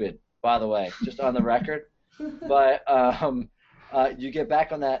was stupid, by the way, just on the record. But you get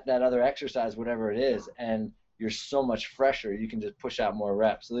back on that other exercise, whatever it is, and you're so much fresher. You can just push out more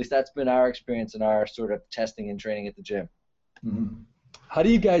reps. At least that's been our experience in our sort of testing and training at the gym. Mm-hmm. How do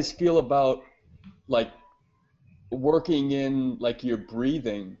you guys feel about working in your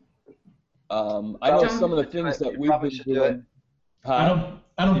breathing? I know some of the things that we've been doing. I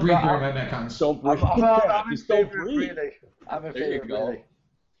don't breathe during my Metcons. Don't breathe. I'm Don't breathe. I'm in favor of breathing.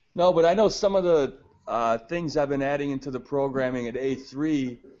 No, but I know some of the things I've been adding into the programming at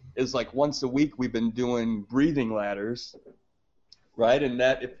A3 is once a week we've been doing breathing ladders, right? And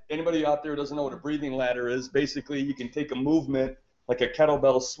that, if anybody out there doesn't know what a breathing ladder is, basically you can take a movement like a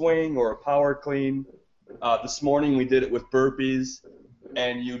kettlebell swing or a power clean. This morning we did it with burpees.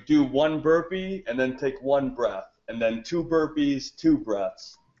 And you do one burpee and then take one breath, and then 2 burpees, 2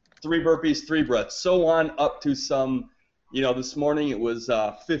 breaths, 3 burpees, 3 breaths, so on up to some, this morning it was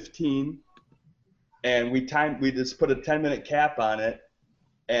 15, and we just put a 10-minute cap on it,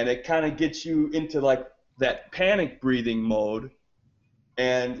 and it kind of gets you into that panic breathing mode.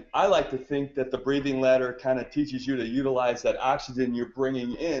 And I like to think that the breathing ladder kind of teaches you to utilize that oxygen you're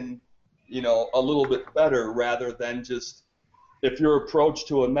bringing in, a little bit better, rather than just, if your approach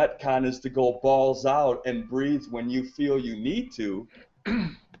to a Metcon is to go balls out and breathe when you feel you need to,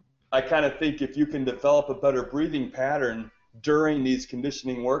 I kind of think if you can develop a better breathing pattern, during these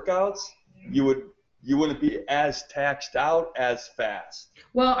conditioning workouts, you wouldn't be as taxed out as fast.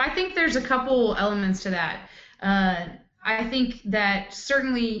 Well, I think there's a couple elements to that. I think that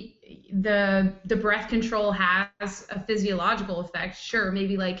certainly the breath control has a physiological effect. Sure,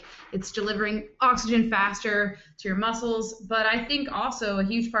 maybe like it's delivering oxygen faster to your muscles, but I think also a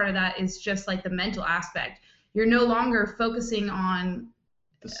huge part of that is just like the mental aspect. You're no longer focusing on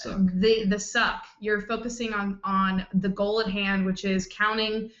the suck. You're focusing on the goal at hand, which is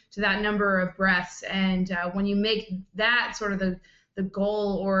counting to that number of breaths. And when you make that sort of the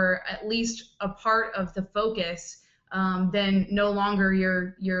goal, or at least a part of the focus, then no longer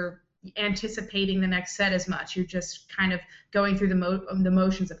you're anticipating the next set as much. You're just kind of going through the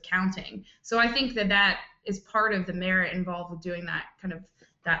motions of counting. So I think that is part of the merit involved with doing that kind of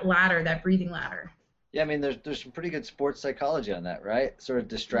that ladder, that breathing ladder. Yeah, I mean, there's some pretty good sports psychology on that, right? Sort of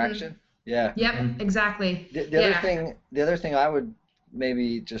distraction. Mm-hmm. Yeah. Yep, exactly. The other thing I would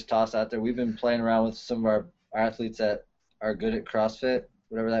maybe just toss out there, we've been playing around with some of our athletes that are good at CrossFit,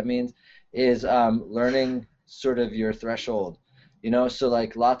 whatever that means, is learning sort of your threshold. So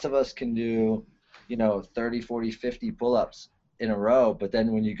like lots of us can do, 30, 40, 50 pull-ups in a row, but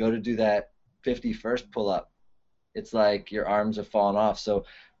then when you go to do that 51st pull-up, it's like your arms have fallen off. So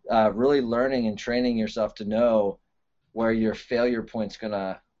really learning and training yourself to know where your failure point's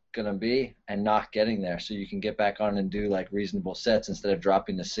gonna be and not getting there, so you can get back on and do like reasonable sets instead of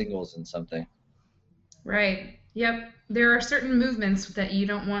dropping the singles in something. Right. Yep. There are certain movements that you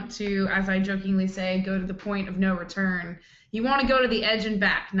don't want to, as I jokingly say, go to the point of no return. You want to go to the edge and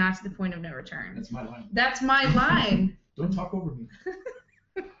back, not to the point of no return. That's my line. That's my line. Don't talk over me.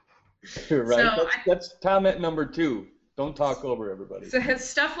 Right. So that's comment number 2. Don't talk over everybody. So it's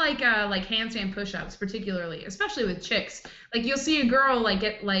stuff like handstand push-ups, particularly, especially with chicks. Like you'll see a girl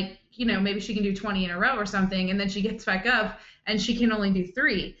maybe she can do 20 in a row or something, and then she gets back up and she can only do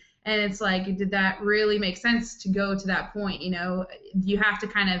 3. And it's like, did that really make sense to go to that point? You have to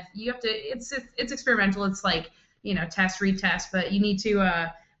it's experimental. It's like, test, retest, but you need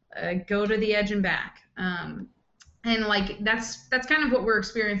to go to the edge and back. And like that's kind of what we're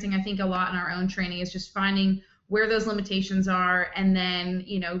experiencing, I think, a lot in our own training, is just finding where those limitations are, and then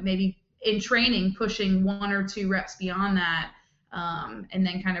maybe in training pushing 1 or 2 reps beyond that, and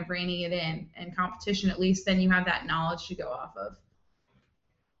then kind of reining it in. And competition, at least then you have that knowledge to go off of.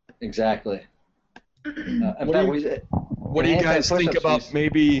 Exactly. What do you guys think about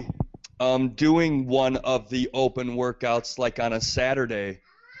maybe doing one of the open workouts like on a Saturday?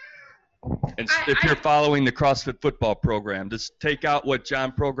 If you're following the CrossFit football program, just take out what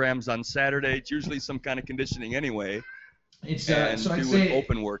John programs on Saturday. It's usually some kind of conditioning anyway. And do an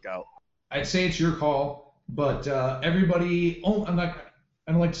open workout. I'd say it's your call, but everybody. I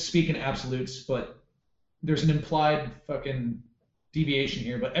don't like to speak in absolutes, but there's an implied fucking deviation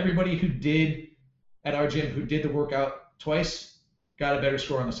here. But everybody who did at our gym who did the workout twice got a better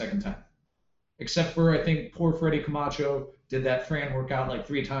score on the second time, except for I think poor Freddie Camacho did that Fran workout like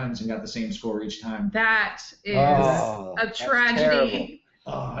 3 times and got the same score each time. That is a tragedy.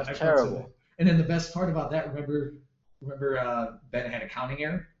 That's terrible. And then the best part about that, remember Ben had a counting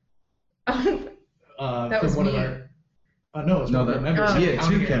error? That was me. No, it was one of our members. He had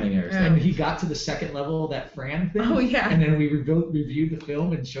 2 counting errors. And he got to the second level of that Fran thing. Oh, yeah. And then we reviewed the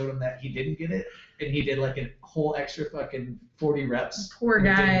film and showed him that he didn't get it. And he did like a whole extra fucking 40 reps. Poor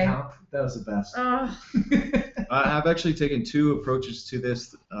guy. That was the best. Oh. I've actually taken 2 approaches to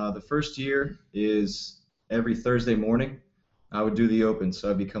this. The first year is every Thursday morning I would do the open. So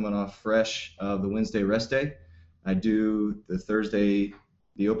I'd be coming off fresh of the Wednesday rest day. I do the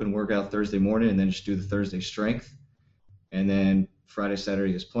open workout Thursday morning, and then just do the Thursday strength. And then Friday,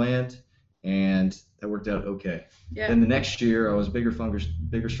 Saturday is planned, and that worked out okay. Yeah. Then the next year, I was bigger,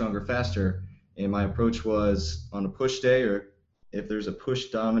 stronger, faster, and my approach was on a push day, or if there's a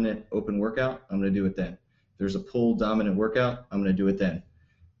push-dominant open workout, I'm going to do it then. If there's a pull-dominant workout, I'm going to do it then.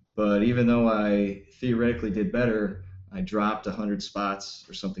 But even though I theoretically did better, I dropped 100 spots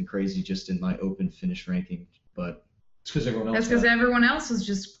or something crazy just in my open finish ranking. But it's because everyone else. That's because everyone else was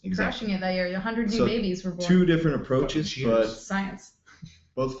just crushing it that year. 100 new babies were born. 2 different approaches, but science.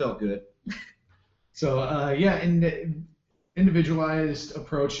 Both felt good. So individualized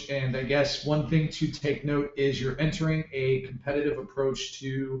approach, and I guess one thing to take note is you're entering a competitive approach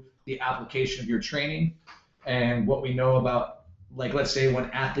to the application of your training. And what we know about, like, let's say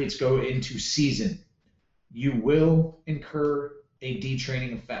when athletes go into season, you will incur a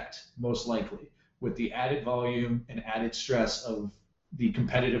detraining effect, most likely, with the added volume and added stress of the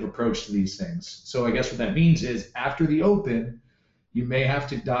competitive approach to these things. So I guess what that means is after the open, you may have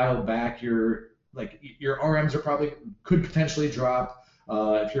to dial back your like your RMs could potentially drop.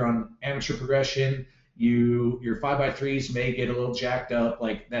 If you're on amateur progression, your 5x3s may get a little jacked up.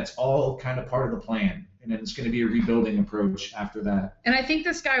 Like that's all kind of part of the plan, and then it's going to be a rebuilding approach after that. And I think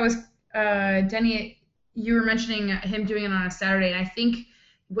this guy was Denny. You were mentioning him doing it on a Saturday, and I think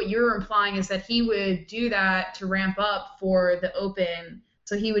what you're implying is that he would do that to ramp up for the Open.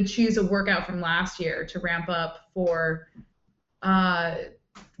 So he would choose a workout from last year to ramp up for,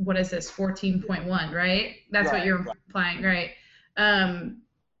 what is this, 14.1, right? That's right, what you're implying, right?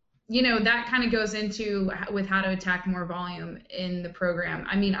 You know, that kind of goes into with how to attack more volume in the program.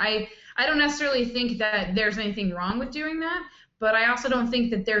 I mean, I don't necessarily think that there's anything wrong with doing that, but I also don't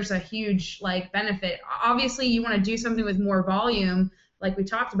think that there's a huge, like, benefit. Obviously, you want to do something with more volume, like we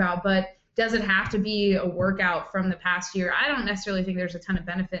talked about, but does it have to be a workout from the past year? I don't necessarily think there's a ton of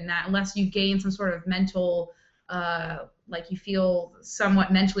benefit in that unless you gain some sort of mental, like you feel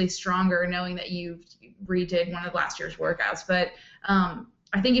somewhat mentally stronger knowing that you redid one of last year's workouts. But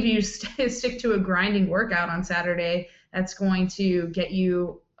I think if you stick to a grinding workout on Saturday, that's going to get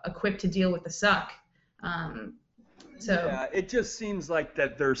you equipped to deal with the suck. Yeah, it just seems like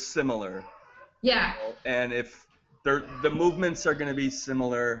that they're similar. Yeah. And if the movements are going to be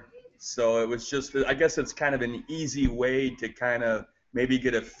similar, so it was just, I guess it's kind of an easy way to kind of maybe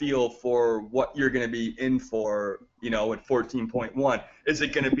get a feel for what you're going to be in for, you know, at 14.1. Is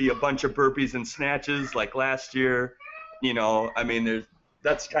it going to be a bunch of burpees and snatches like last year? You know, I mean,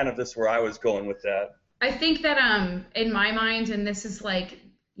 that's kind of just where I was going with that. I think that in my mind, and this is like,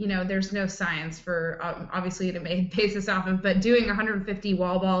 you know, there's no science for obviously to base this off of, but doing 150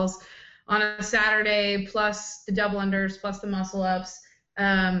 wall balls on a Saturday plus the double unders plus the muscle ups,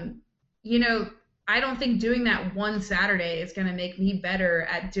 you know, I don't think doing that one Saturday is going to make me better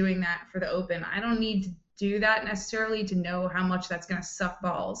at doing that for the Open. I don't need to do that necessarily to know how much that's going to suck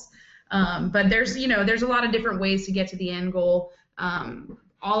balls. But there's, you know, there's a lot of different ways to get to the end goal.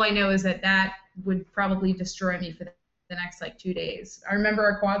 All I know is that would probably destroy me for the next like 2 days. I remember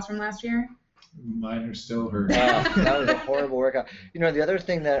our quads from last year. Mine are still hurt. Wow, that was a horrible workout. You know, the other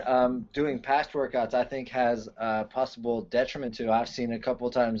thing that doing past workouts I think has a possible detriment to, I've seen a couple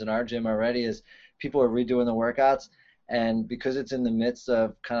of times in our gym already, is people are redoing the workouts, and because it's in the midst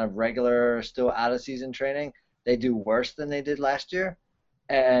of kind of regular, still out of season training, they do worse than they did last year.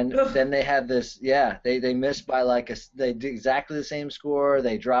 And then they have this, they missed by like they did exactly the same score,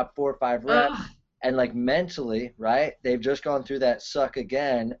 they dropped 4 or 5 reps. And like mentally, right? They've just gone through that suck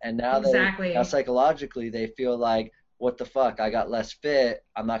again, and now now psychologically they feel like, what the fuck? I got less fit.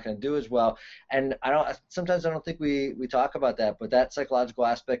 I'm not going to do as well. And sometimes I don't think we talk about that, but that psychological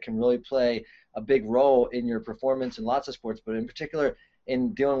aspect can really play a big role in your performance in lots of sports, but in particular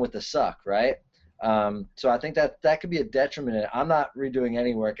in dealing with the suck, right? So I think that could be a detriment. I'm not redoing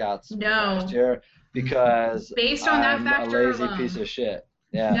any workouts last year because based on I'm that factor a lazy alone. piece of shit.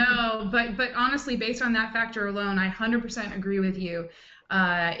 Yeah. No, but honestly, based on that factor alone, I 100% agree with you.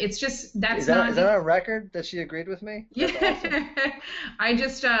 It's just is that a record that she agreed with me? Yeah. Awesome. I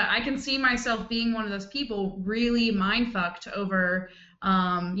just I can see myself being one of those people really mind fucked over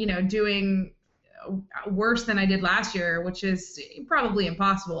you know, doing worse than I did last year, which is probably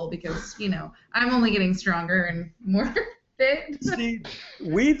impossible because, you know, I'm only getting stronger and more fit. See,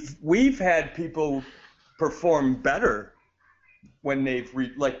 we've had people perform better when they've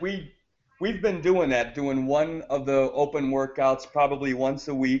we've been doing that, doing one of the Open workouts probably once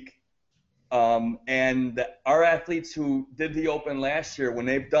a week, and our athletes who did the Open last year, when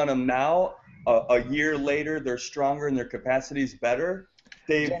they've done them now, a year later, they're stronger and their capacity's better.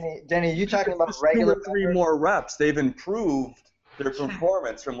 Denny, you talking about regular 2 or 3 more reps? They've improved their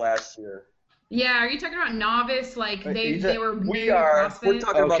performance from last year. Yeah, are you talking about novice? Like they were new We to are. CrossFit? We're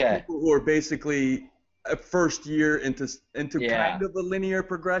talking about people who are basically a first year into kind of a linear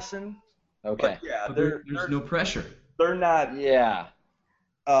progression. Okay. But yeah, there's no pressure. They're not. Yeah.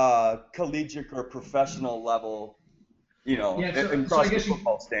 Collegiate or professional level. You know, in so I CrossFit guess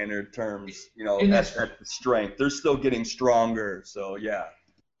football standard terms, you know, at the strength, they're still getting stronger. So yeah.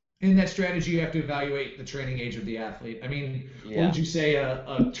 In that strategy, you have to evaluate the training age of the athlete. I mean, what would you say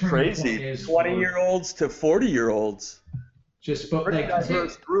a turning point is? 20-year-olds to 40-year-olds. Just pretty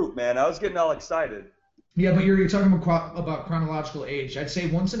diverse group, man. I was getting all excited. Yeah, but you're talking about chronological age. I'd say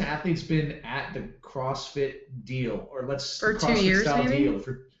once an athlete's been at the CrossFit deal, or for CrossFit 2 years, style maybe? deal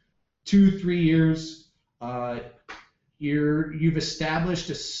for 2-3 years, you've established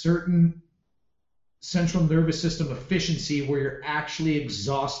a certain central nervous system efficiency where you're actually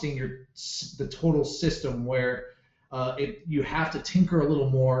exhausting the total system, where you have to tinker a little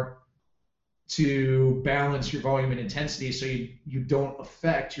more to balance your volume and intensity so you don't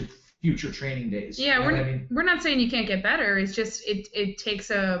affect your future training days. Yeah, You know what I mean? we're not saying you can't get better. It's just it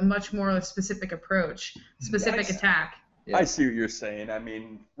takes a much more specific approach, specific attack. Yeah. I see what you're saying. I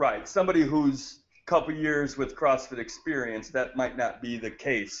mean, right. Somebody who's a couple years with CrossFit experience, that might not be the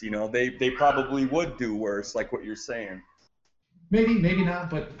case. You know, they probably would do worse, like what you're saying. Maybe not,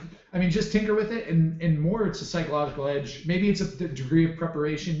 but I mean, just tinker with it, and more it's a psychological edge. Maybe it's a degree of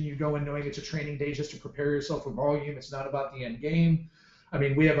preparation. You go in knowing it's a training day just to prepare yourself for volume. It's not about the end game. I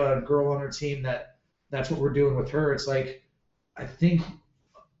mean, we have a girl on our team that's what we're doing with her. It's like, I think,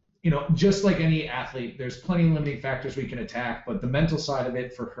 you know, just like any athlete, there's plenty of limiting factors we can attack, but the mental side of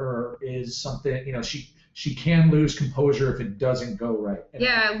it for her is something, you know, she can lose composure if it doesn't go right.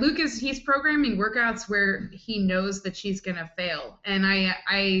 Yeah, Luke he's programming workouts where he knows that she's gonna fail, and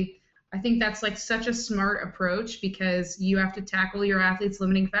I think that's like such a smart approach because you have to tackle your athlete's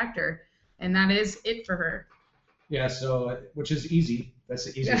limiting factor, and that is it for her. Yeah, so which is easy. That's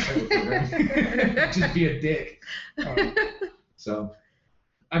the easiest type of program. Just be a dick. So,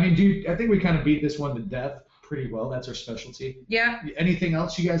 I mean, I think we kind of beat this one to death pretty well. That's our specialty. Yeah. Anything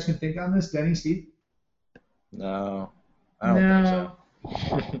else you guys can think on this, Denny, Steve? No, I don't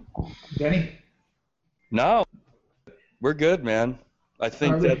think so. Denny? No, we're good, man. I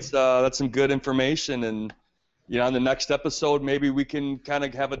think that's some good information, and you know, on the next episode, maybe we can kind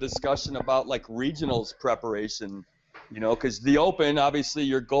of have a discussion about like regionals preparation. You know, because the Open, obviously,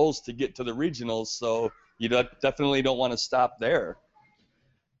 your goal is to get to the regionals, so you definitely don't want to stop there.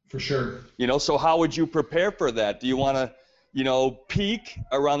 For sure. You know, so how would you prepare for that? Do you want to, you know, peak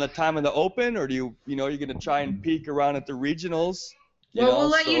around the time of the Open, or you're going to try and peak around at the regionals? Well, we'll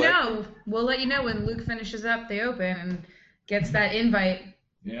let you know. We'll let you know when Luke finishes up the Open and gets that invite.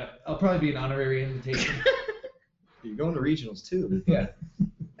 Yeah, I'll probably be an honorary invitation. You're going to regionals too. Yeah.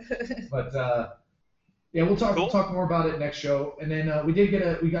 But yeah, we'll talk more about it next show. And then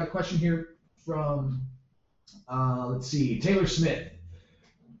we got a question here from let's see, Taylor Smith.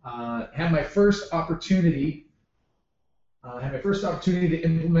 Had my first opportunity to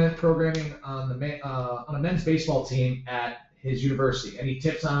implement programming on a men's baseball team at his university. Any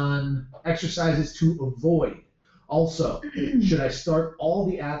tips on exercises to avoid? Also, should I start all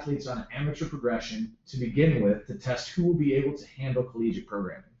the athletes on an amateur progression to begin with to test who will be able to handle collegiate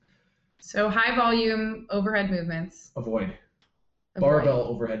programming? So high volume overhead movements. Avoid. Barbell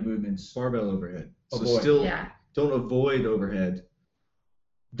overhead movements. Barbell overhead. So Avoid. still Yeah. don't avoid overhead.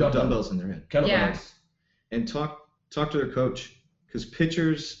 Dumbbells in their head. Kettlebells. Yeah. And talk to their coach, because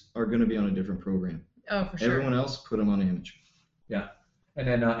pitchers are going to be on a different program. Oh, for sure. Everyone else, put them on amateur. Yeah. And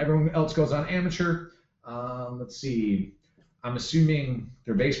then everyone else goes on amateur. Let's see. I'm assuming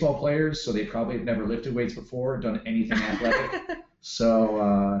they're baseball players, so they probably have never lifted weights before, done anything athletic.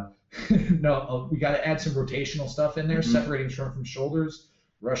 So, no, we got to add some rotational stuff in there, separating short from shoulders,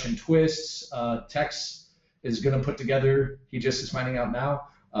 Russian twists. Tex is going to put together, he just is finding out now,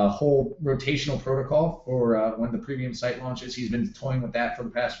 a whole rotational protocol for when the premium site launches. He's been toying with that for the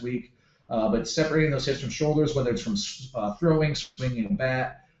past week. But separating those hips from shoulders, whether it's from throwing, swinging a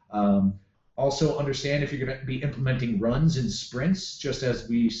bat. Also understand if you're going to be implementing runs and sprints, just as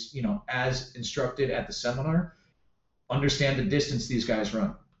we, as instructed at the seminar, understand the distance these guys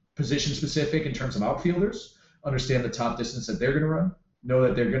run. Position specific in terms of outfielders, understand the top distance that they're going to run. Know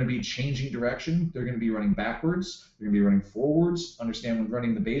that they're going to be changing direction. They're going to be running backwards. They're going to be running forwards. Understand when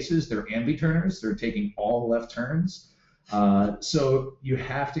running the bases, they're ambi-turners. They're taking all left turns. So you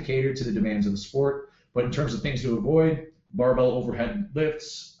have to cater to the demands of the sport. But in terms of things to avoid, barbell overhead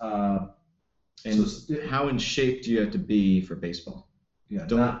lifts. How in shape do you have to be for baseball? Yeah,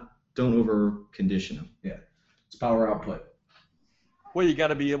 don't over condition them. Yeah, it's power output. Well, you got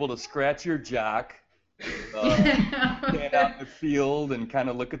to be able to scratch your jock, stand out in the field, and kind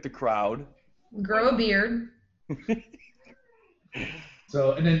of look at the crowd. Grow a beard.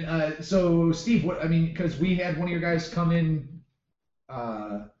 So Steve, because we had one of your guys come in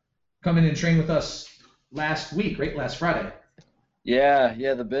and train with us last week, right? Last Friday.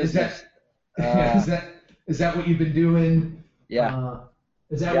 Yeah, the business. Is that what you've been doing? Yeah.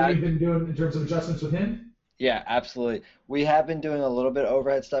 Is that what you've been doing in terms of adjustments with him? Yeah, absolutely. We have been doing a little bit of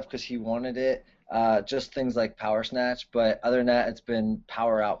overhead stuff because he wanted it, just things like power snatch. But other than that, it's been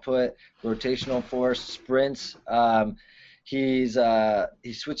power output, rotational force, sprints. He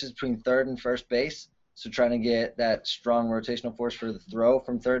switches between third and first base, so trying to get that strong rotational force for the throw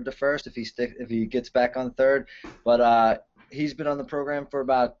from third to first if he gets back on third. But he's been on the program for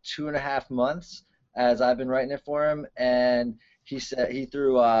about 2.5 months as I've been writing it for him, and he said he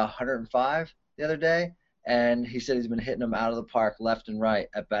threw 105 the other day. And he said he's been hitting them out of the park left and right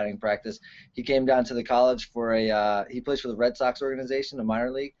at batting practice. He came down to the college for he plays for the Red Sox organization, a minor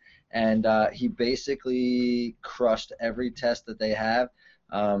league, and he basically crushed every test that they have.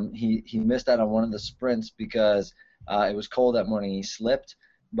 He missed out on one of the sprints because it was cold that morning. He slipped,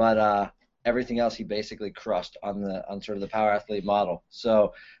 but everything else he basically crushed on sort of the power athlete model.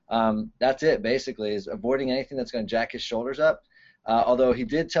 So that's it basically, is avoiding anything that's going to jack his shoulders up. Although he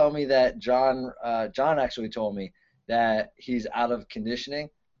did tell me that John actually told me that he's out of conditioning,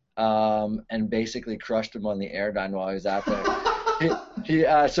 and basically crushed him on the Airdyne while he was out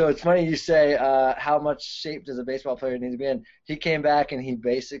there. So it's funny you say how much shape does a baseball player need to be in. He came back and he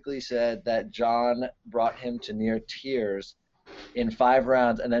basically said that John brought him to near tears in 5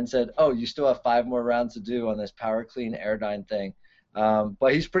 rounds, and then said, "Oh, you still have 5 more rounds to do on this power clean Airdyne thing."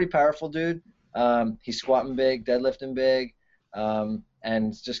 But he's pretty powerful, dude. He's squatting big, deadlifting big,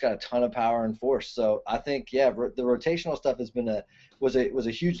 and just got a ton of power and force. So I think, yeah, the rotational stuff was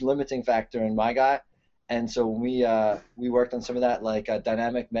a huge limiting factor in my guy. And so when we worked on some of that, like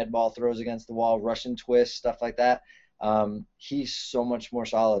dynamic med ball throws against the wall, Russian twist, stuff like that. He's so much more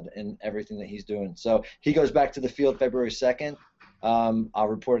solid in everything that he's doing. So he goes back to the field February 2nd. I'll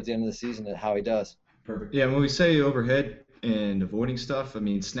report at the end of the season at how he does. Perfect. Yeah, when we say overhead and avoiding stuff, I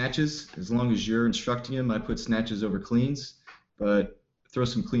mean snatches. As long as you're instructing him, I put snatches over cleans, but throw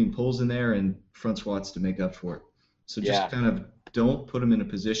some clean pulls in there and front squats to make up for it. So just kind of don't put him in a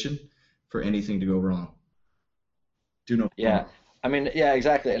position for anything to go wrong. Do no harm. Yeah, I mean, yeah,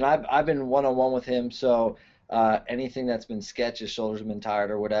 exactly. And I've been one-on-one with him, so anything that's been sketched, his shoulders have been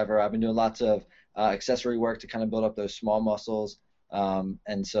tired or whatever. I've been doing lots of accessory work to kind of build up those small muscles.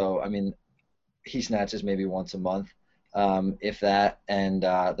 And so, I mean, he snatches maybe once a month, if that, and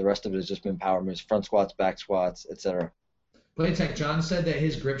the rest of it has just been power moves, front squats, back squats, etc. Playtech John said that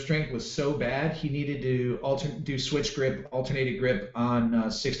his grip strength was so bad he needed to do switch grip, alternated grip on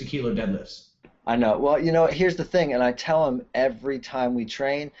 60-kilo deadlifts. I know. Well, you know, here's the thing, and I tell him every time we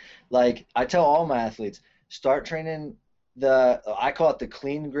train, like I tell all my athletes, start training I call it the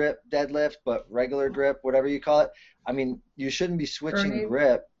clean grip deadlift, but regular grip, whatever you call it. I mean, you shouldn't be switching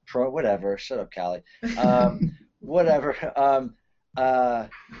grip, whatever. Shut up, Callie. Whatever.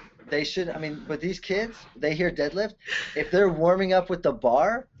 They should, I mean, but these kids, they hear deadlift. If they're warming up with the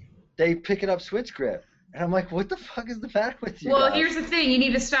bar, they pick it up switch grip. And I'm like, what the fuck is the matter with you? Well, guys? Here's the thing. You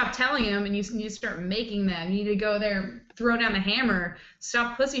need to stop telling them, and you need to start making them. You need to go there, throw down the hammer,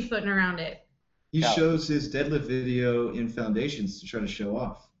 stop pussyfooting around it. He shows his deadlift video in Foundations to try to show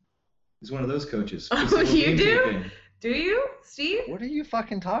off. He's one of those coaches. Oh, you do? Do you, Steve? What are you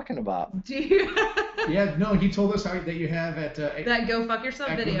fucking talking about? Do you? Yeah, no, he told us that you have at that Go Fuck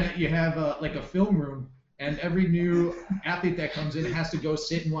Yourself video. You have like a film room, and every new athlete that comes in has to go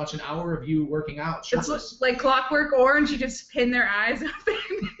sit and watch an hour of you working out. It's like Clockwork Orange. You just pin their eyes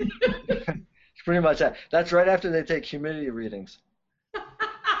open. It's pretty much that. That's right after they take humidity readings.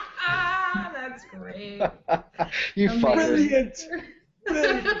 That's great. You fuckers.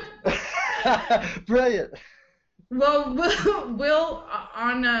 Brilliant. Brilliant. Well, we'll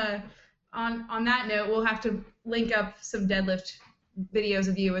on that note, we'll have to link up some deadlift videos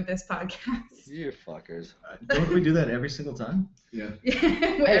of you with this podcast. You fuckers. Don't we do that every single time? Yeah.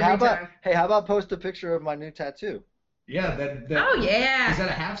 Hey, how about post a picture of my new tattoo? Yeah, that. Oh yeah. Is that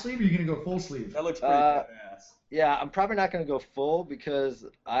a half sleeve, or are you gonna go full sleeve? That looks pretty badass. Yeah, I'm probably not gonna go full because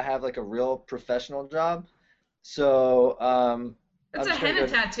I have like a real professional job. So it's a henna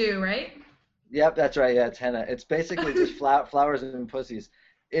tattoo, right? Yep, that's right. Yeah, it's henna. It's basically just flowers and pussies.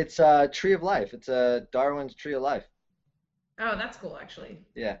 It's Tree of Life. It's a Darwin's Tree of Life. Oh, that's cool, actually.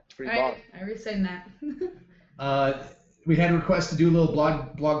 Yeah, it's pretty bomb. I rescind that. We had a request to do a little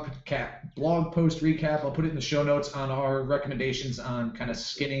blog post recap. I'll put it in the show notes on our recommendations on kind of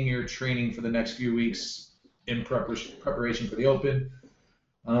skinning your training for the next few weeks in preparation for the Open.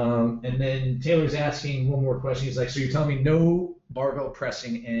 And then Taylor's asking one more question. He's like, so you're telling me no barbell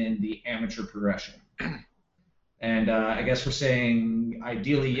pressing in the amateur progression? And I guess we're saying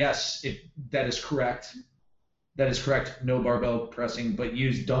ideally yes, if that is correct. That is correct. No barbell pressing, but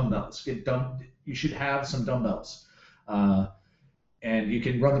use dumbbells. You should have some dumbbells. And you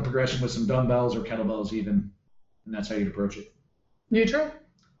can run the progression with some dumbbells or kettlebells even, and that's how you'd approach it. Neutral?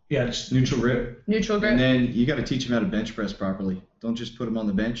 Yeah, just neutral grip. Neutral grip. And then you got to teach them how to bench press properly. Don't just put them on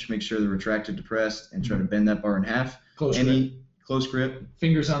the bench. Make sure they're retracted to pressed and try to bend that bar in half. Close grip.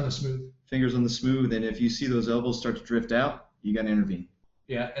 Fingers on the smooth. Fingers on the smooth, and if you see those elbows start to drift out, you got to intervene.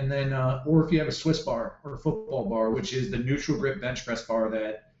 Yeah, and then or if you have a Swiss bar or a football bar, which is the neutral grip bench press bar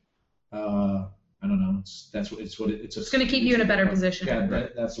that I don't know. It's going to keep you in a better position. Yeah,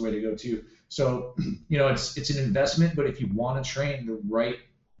 that's the way to go too. So, it's an investment, but if you want to train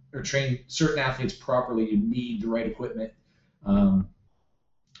train certain athletes properly, you need the right equipment.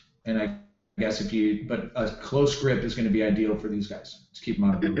 And I guess but a close grip is going to be ideal for these guys to keep them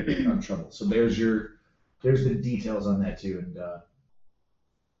out of trouble. So there's the details on that too, and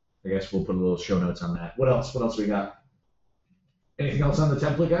I guess we'll put a little show notes on that. What else? What else we got? Anything else on the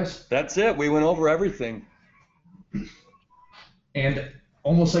template, guys? That's it. We went over everything. And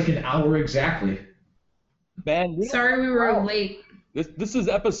almost like an hour exactly. Man, Sorry we were late. This is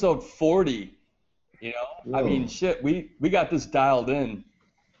episode 40. You know, Whoa. I mean, shit, we got this dialed in.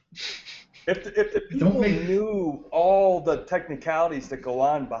 If the people knew all the technicalities that go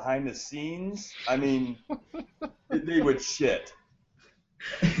on behind the scenes, I mean, they would shit.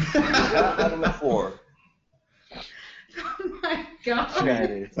 Out on the floor. Oh my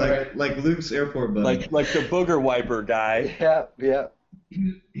god. Like Luke's airport buddy. Like the booger wiper guy. Yeah.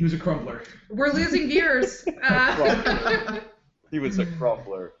 He was a crumbler. We're losing viewers. He was a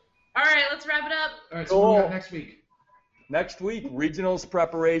crumbler. All right, let's wrap it up. All right, so what we got next week? Next week, regionals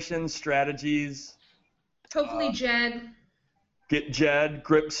preparations, strategies. Hopefully, Jed. Get Jed,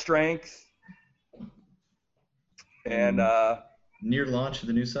 grip strength. And near launch of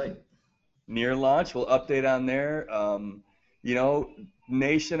the new site. Near launch, we'll update on there. You know,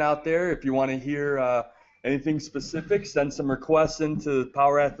 nation out there, if you want to hear anything specific, send some requests into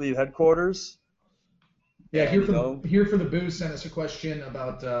Power Athlete headquarters. Yeah, here for the booth, send us a question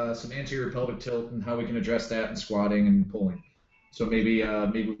about some anterior pelvic tilt and how we can address that in squatting and pulling. So maybe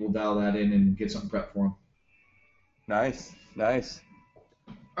we'll dial that in and get something prepped for them. Nice.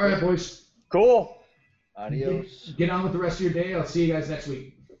 All right, boys. Cool. Adios. Get on with the rest of your day. I'll see you guys next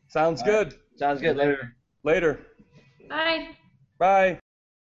week. Sounds good. Sounds good. Later. Later. Bye. Bye.